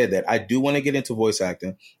glad you said that. I do want to get into voice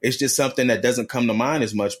acting. It's just something that doesn't come to mind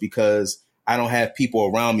as much because I don't have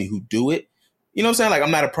people around me who do it. You know what I'm saying? Like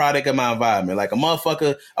I'm not a product of my environment. Like a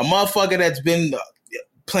motherfucker that's been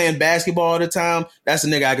playing basketball all the time, that's a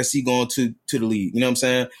nigga I can see going to the league. You know what I'm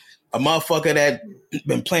saying? A motherfucker that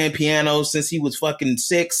been playing piano since he was fucking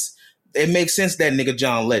 6. It makes sense that nigga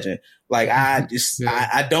John Legend. Like I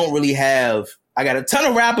don't really have. I got a ton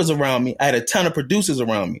of rappers around me. I had a ton of producers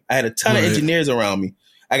around me. I had a ton of engineers around me.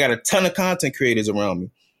 I got a ton of content creators around me.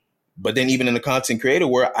 But then even in the content creator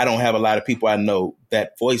world, I don't have a lot of people I know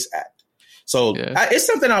that voice act. So it's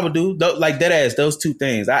something I would do. Like dead ass, those two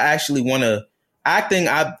things. I actually want to acting.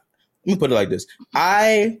 Let me put it like this.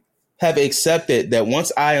 I have accepted that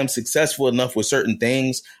once I am successful enough with certain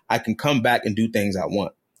things, I can come back and do things I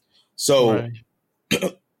want. So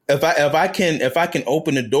if I can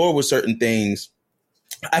open the door with certain things,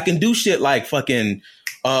 I can do shit like fucking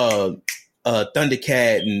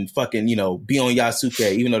Thundercat and fucking, be on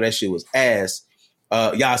Yasuke, even though that shit was ass.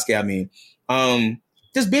 Yasuke, I mean.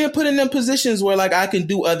 Just being put in them positions where like I can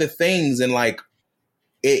do other things and like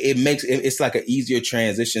it's like an easier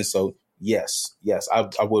transition. So yes, I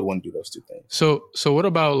would want to do those two things. So what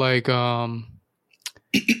about like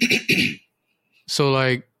so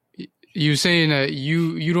like you're saying that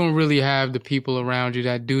you don't really have the people around you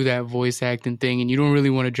that do that voice acting thing, and you don't really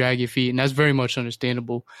want to drag your feet, and that's very much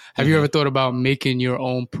understandable. Have you ever thought about making your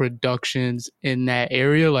own productions in that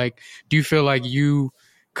area? Like, do you feel like you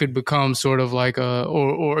could become sort of like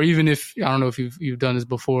or even if, I don't know if you've done this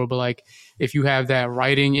before, but like if you have that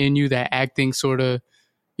writing in you, that acting sort of,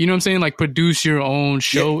 you know what I'm saying? Like produce your own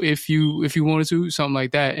show if you wanted to, something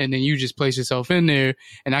like that. And then you just place yourself in there,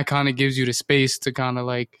 and that kind of gives you the space to kind of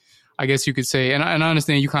like, I guess you could say, and I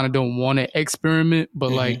understand you kind of don't want to experiment,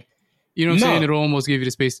 but like, you know what I'm saying? It'll almost give you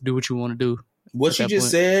the space to do what you want to do. What you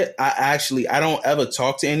just said, I don't ever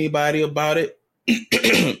talk to anybody about it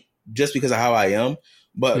just because of how I am.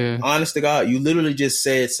 But honest to God, you literally just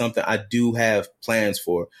said something I do have plans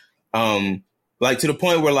for. Like to the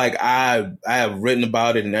point where like I have written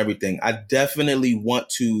about it and everything. I definitely want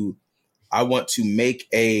to make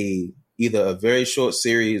either a very short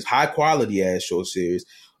series, high quality ass short series,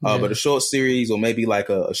 but a short series or maybe like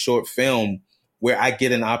a short film where I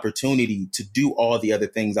get an opportunity to do all the other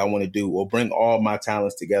things I want to do or bring all my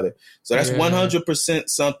talents together. So that's 100%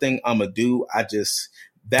 something I'm gonna do.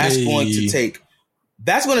 That's going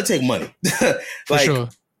to take money. Like, sure.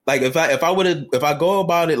 Like if I go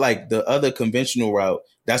about it like the other conventional route,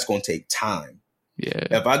 that's going to take time. Yeah.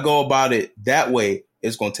 If I go about it that way,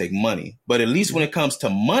 it's going to take money. But at least when it comes to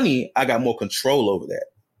money, I got more control over that.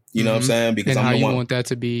 You know what I'm saying? Because and I'm how the you one. Want that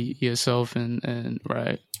to be yourself and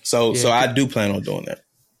right. So I do plan on doing that.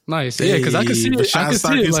 Nice. Yeah, because I can see it. Rashad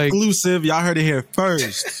Stark exclusive. Y'all heard it here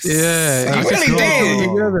first. Yeah. I can see that coming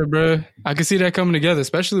together, bro. I can see that coming together,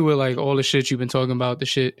 especially with like all the shit you've been talking about, the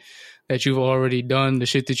shit that you've already done, the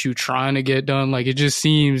shit that you're trying to get done. Like it just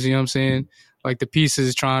seems, you know what I'm saying? Like the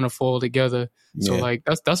pieces trying to fall together. So like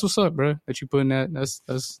that's what's up, bro. That you putting that.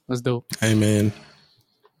 That's dope. Hey man,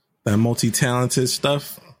 that multi-talented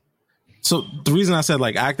stuff. So the reason I said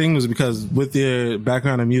like acting was because with your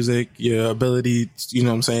background in music, your ability, you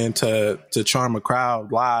know what I'm saying, to charm a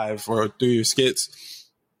crowd live or through your skits.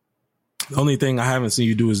 The only thing I haven't seen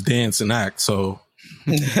you do is dance and act. So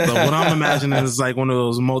what I'm imagining is like one of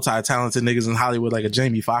those multi-talented niggas in Hollywood, like a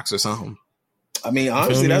Jamie Foxx or something. I mean,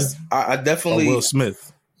 honestly, I definitely Will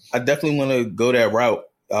Smith. I definitely want to go that route.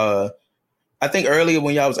 I think earlier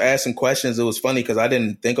when y'all was asking questions, it was funny because I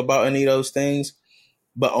didn't think about any of those things,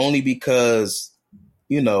 but only because,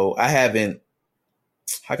 you know, I haven't,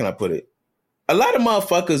 how can I put it? A lot of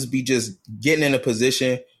motherfuckers be just getting in a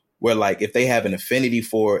position where like, if they have an affinity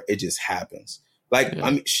for it, it just happens. Like,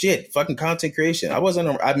 I mean, shit, fucking content creation.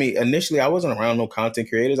 Initially I wasn't around no content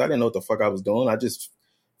creators. I didn't know what the fuck I was doing. I just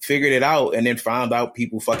figured it out and then found out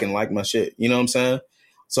people fucking like my shit. You know what I'm saying?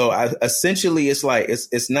 So essentially it's like,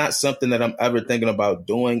 it's not something that I'm ever thinking about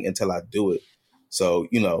doing until I do it. So,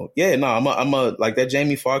 you know, I'm a like that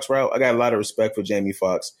Jamie Foxx route. I got a lot of respect for Jamie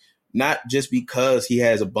Foxx, not just because he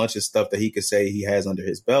has a bunch of stuff that he could say he has under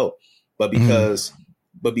his belt, but because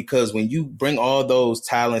when you bring all those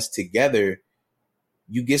talents together,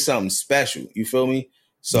 you get something special. You feel me?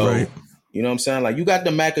 So, You know what I'm saying? Like you got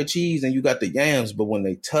the mac and cheese and you got the yams, but when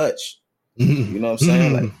they touch, you know what I'm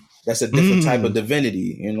saying? Like that's a different type of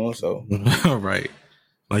divinity, you know? So, right.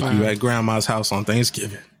 Like you at grandma's house on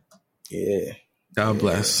Thanksgiving. Yeah. God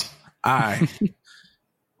bless. All right.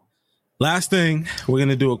 Last thing, we're going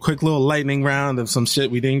to do a quick little lightning round of some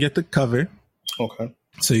shit we didn't get to cover. Okay.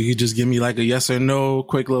 So you could just give me like a yes or no,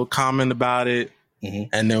 quick little comment about it.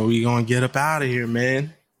 And then we going to get up out of here,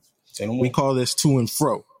 man. We call this to and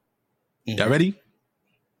fro. Y'all ready?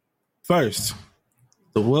 First,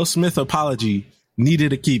 the Will Smith apology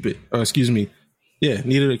needed to keep it. Or excuse me. Yeah,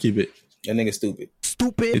 needed to keep it. That nigga stupid.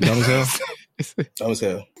 Stupid. Dumb as hell. Dumb as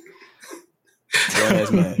hell.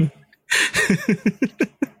 Dumb man.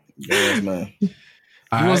 Dumb man. He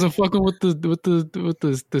wasn't fucking with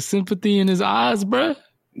the sympathy in his eyes, bruh.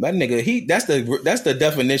 That nigga, that's the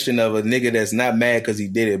definition of a nigga that's not mad because he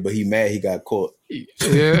did it, but he mad he got caught.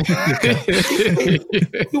 Yeah.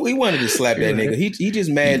 he wanted to slap that nigga. He just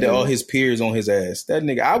mad that all his peers on his ass. That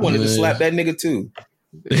nigga, I wanted to slap that nigga too.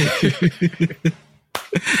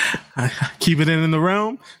 Keep it in the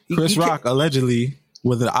realm. Chris Rock allegedly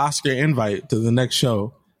with an Oscar invite to the next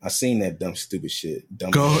show. I seen that dumb stupid shit.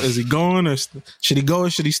 Is he going or should he go or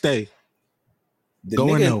should he stay?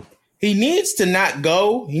 Go or no? He needs to not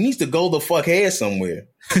go. He needs to go the fuck head somewhere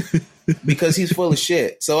because he's full of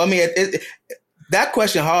shit. So I mean, that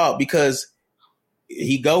question hard because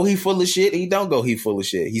he full of shit. He don't go, he full of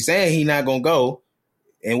shit. He's saying he not gonna go,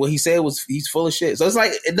 and what he said was he's full of shit. So it's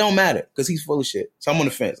like it don't matter because he's full of shit. So I'm on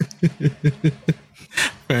the fence.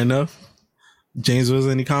 Fair enough. James, was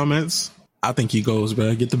any comments? I think he goes,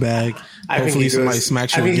 bro. Get the bag. Hopefully somebody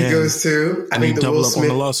smacks you again. I think he goes too. I think double up on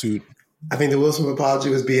the lawsuit. I think the Will Smith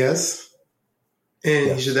apology was BS,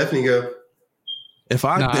 and he should definitely go. If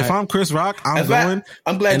I'm Chris Rock, I'm going.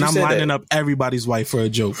 I'm glad and you I'm said lining that. up everybody's wife for a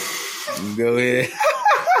joke. Go ahead.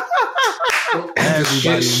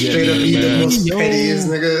 Everybody straight up eat the most pettiest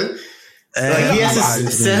nigga. Like he has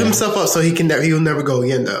to set himself up so he'll never go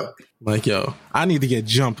again though. Like, yo, I need to get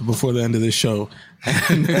jumped before the end of this show,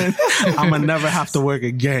 and then I'm gonna never have to work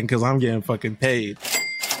again because I'm getting fucking paid.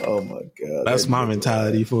 Oh my god, that's my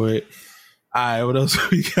mentality for it. All right, what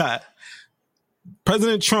else we got?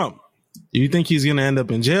 President Trump Do you think he's gonna end up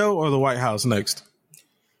in jail or the White House next?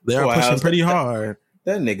 They are White pushing House, pretty hard.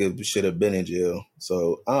 That nigga should have been in jail.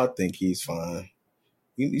 So I think he's fine.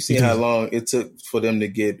 You see how long it took for them to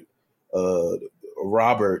get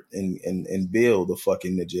Robert and Bill the fuck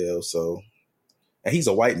into jail. So, and he's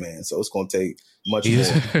a white man, so it's gonna take much more.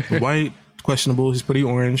 White, questionable. He's pretty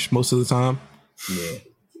orange most of the time. Yeah,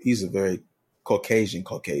 he's a very Caucasian.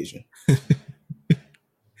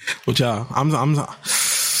 But y'all,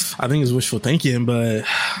 I think it's wishful thinking, but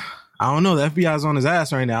I don't know. The FBI's on his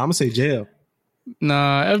ass right now. I'm gonna say jail.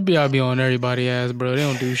 Nah, FBI be on everybody's ass, bro. They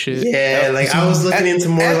don't do shit. Yeah, like I was looking into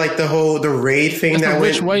more like the raid thing That's that a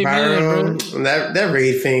went rich white viral. man, that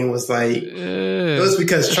raid thing was like it was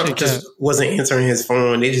because Trump just wasn't answering his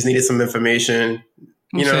phone. They just needed some information.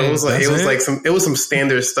 You know, it was some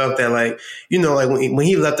standard stuff that like, you know, like when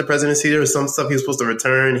he left the presidency, there was some stuff he was supposed to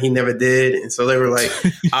return. He never did. And so they were like,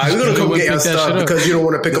 we're going to come get your stuff because you don't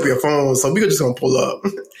want to pick up your phone. So we're just going to pull up.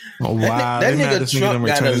 Oh, wow. That nigga Trump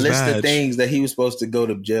got a list of things that he was supposed to go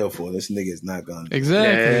to jail for. This nigga is not going to.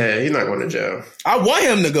 Exactly. Yeah, he's not going to jail. I want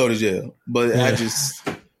him to go to jail, but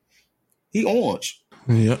he orange.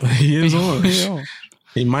 Yeah, he is orange.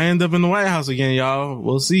 He might end up in the White House again, y'all.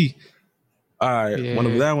 We'll see. All right, yeah. One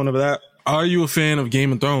over that. Are you a fan of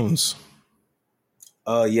Game of Thrones?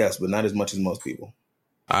 Yes, but not as much as most people.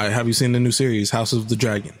 All right, have you seen the new series, House of the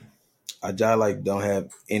Dragon? I don't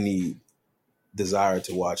have any desire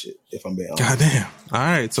to watch it, if I'm being honest. Goddamn. All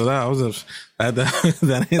right, so that was that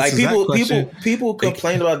like people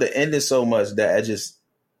complained about the ending so much that I just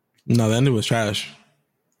no, the ending was trash.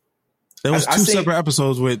 There was two separate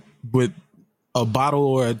episodes with a bottle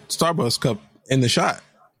or a Starbucks cup in the shot.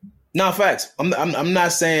 No, facts. I'm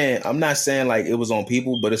not saying like it was on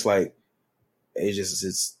people, but it's like it's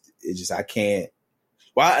just I can't.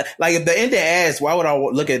 Why? Like if the ending asks, why would I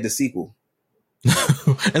look at the sequel?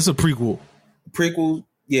 It's a prequel. Prequel,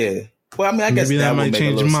 yeah. Well, I mean, I guess maybe that might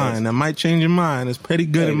change your mind. Sense. That might change your mind. It's pretty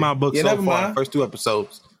good in my book so far. The first 2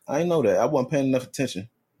 episodes. I didn't know that. I wasn't paying enough attention.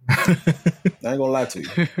 I ain't gonna lie to you.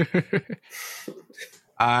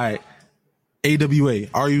 All right, AWA.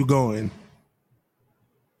 Are you going?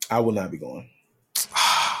 I will not be going.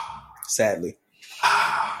 Sadly,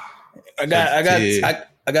 I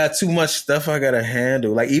got too much stuff I gotta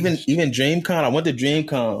handle. Like even DreamCon. I went to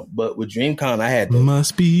DreamCon, but with DreamCon, I had to.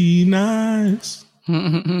 Must be nice. So.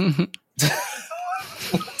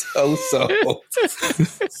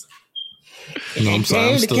 No, I'm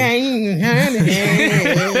sorry. It's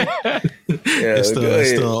still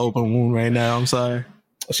an open wound right now. I'm sorry.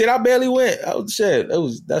 Shit, I barely went. That's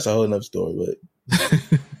a whole nother story, but.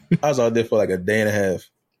 I was out there for like a day and a half.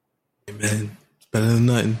 Hey man, it's better than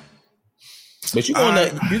nothing. But you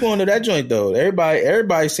going to that joint though.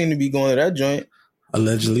 Everybody seem to be going to that joint.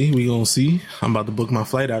 Allegedly, we gonna see. I'm about to book my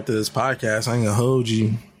flight after this podcast. I ain't gonna hold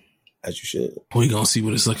you. As you should. We gonna see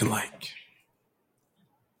what it's looking like.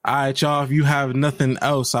 All right, y'all. If you have nothing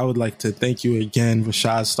else, I would like to thank you again,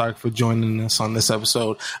 Rashad Stark, for joining us on this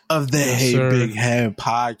episode of the Big Head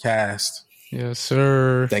podcast. Yes,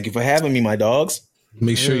 sir. Thank you for having me, my dogs.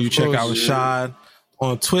 Make sure you check out Rashad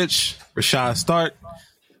on Twitch, Rashad Stark.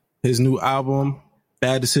 His new album,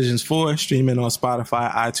 Bad Decisions 4, streaming on Spotify,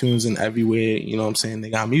 iTunes, and everywhere. You know what I'm saying? They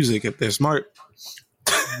got music if they're smart.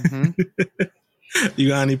 Mm-hmm. You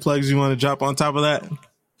got any plugs you want to drop on top of that?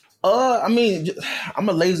 I mean, I'm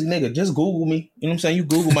a lazy nigga. Just Google me. You know what I'm saying? You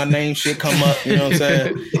Google my name, shit come up. You know what I'm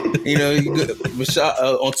saying? You know,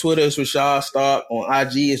 Rashad, on Twitter, it's Rashad Stark. On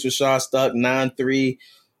IG, it's Rashad Stark 93.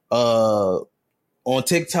 On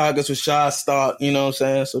TikTok, it's Rashad Stark, you know what I'm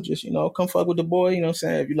saying? So just, come fuck with the boy, you know what I'm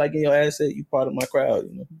saying? If you like getting your ass hit, you part of my crowd,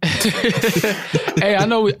 Hey, I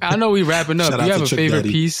know we wrapping up. Do you have a favorite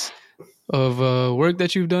piece of work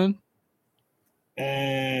that you've done? You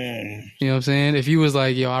know what I'm saying? If you was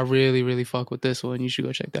like, yo, I really, really fuck with this one, you should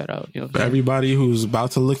go check that out. You know for everybody who's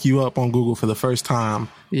about to look you up on Google for the first time,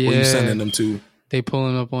 where you sending them to? They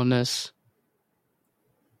pulling up on this.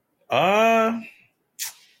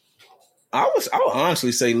 I would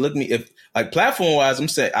honestly say, look me if like platform wise,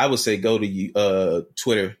 I would say go to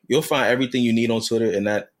Twitter. You'll find everything you need on Twitter, and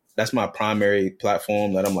that's my primary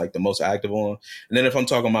platform that I'm like the most active on. And then if I'm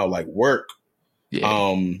talking about like work,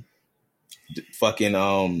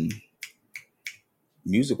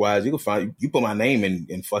 music wise, you can find you put my name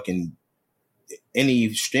in fucking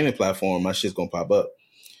any streaming platform, my shit's gonna pop up.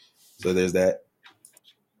 So there's that.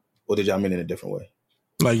 Or did y'all mean in a different way?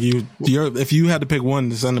 Like if you had to pick one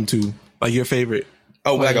to send them to, like your favorite.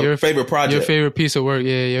 Oh, like your favorite project. Your favorite piece of work.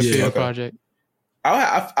 Yeah, your favorite project.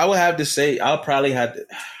 I would have to say, I'll probably have to.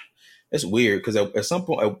 It's weird because at some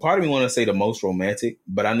point, a part of me want to say the most romantic,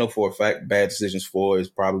 but I know for a fact Bad Decisions 4 is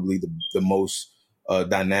probably the most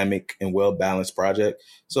dynamic and well-balanced project.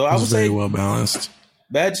 So I would say very well-balanced.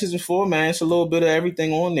 Bad Decisions 4, man, it's a little bit of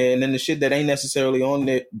everything on there. And then the shit that ain't necessarily on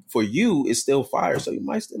there for you is still fire. So you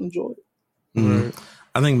might still enjoy it. Mm-hmm.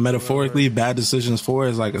 I think metaphorically, Bad Decisions 4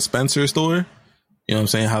 is like a Spencer store. You know what I'm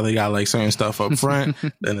saying? How they got like certain stuff up front.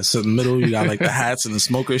 Then in the middle, you got like the hats and the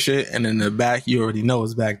smoker shit. And in the back, you already know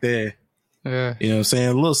it's back there. Yeah. You know what I'm saying?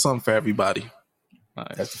 A little something for everybody.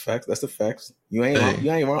 Nice. That's the facts. That's the facts. You ain't wrong.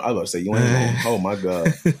 You ain't wrong. I was about to say you ain't wrong. Oh my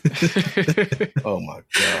God. Oh my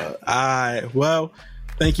God. All right. Well,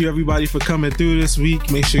 thank you everybody for coming through this week.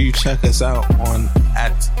 Make sure you check us out on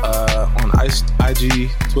IG,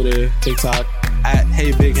 Twitter, TikTok at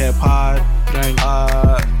Hey Big Head Pod.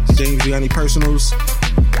 James, you got any personals?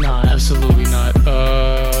 Nah, absolutely not.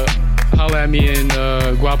 Holla at me in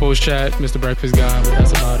Guapo's chat, Mr. Breakfast Guy, but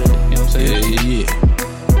that's about it. You know what I'm saying? Yeah.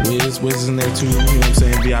 Wiz is in there too. You know what I'm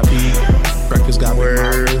saying? VIP, Breakfast Guy.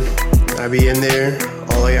 Word. I be in there.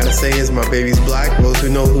 All I gotta say is my baby's black. Those who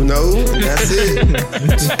know, and that's it.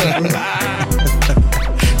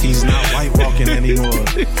 He's not white walking anymore.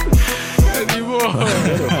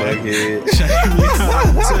 Check me out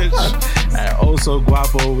on Twitch at Also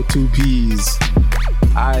Guapo with 2 P's.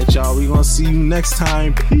 Alright, y'all. We gonna see you next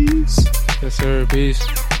time. Peace. Yes, sir. Peace.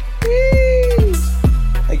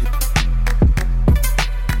 Thank you.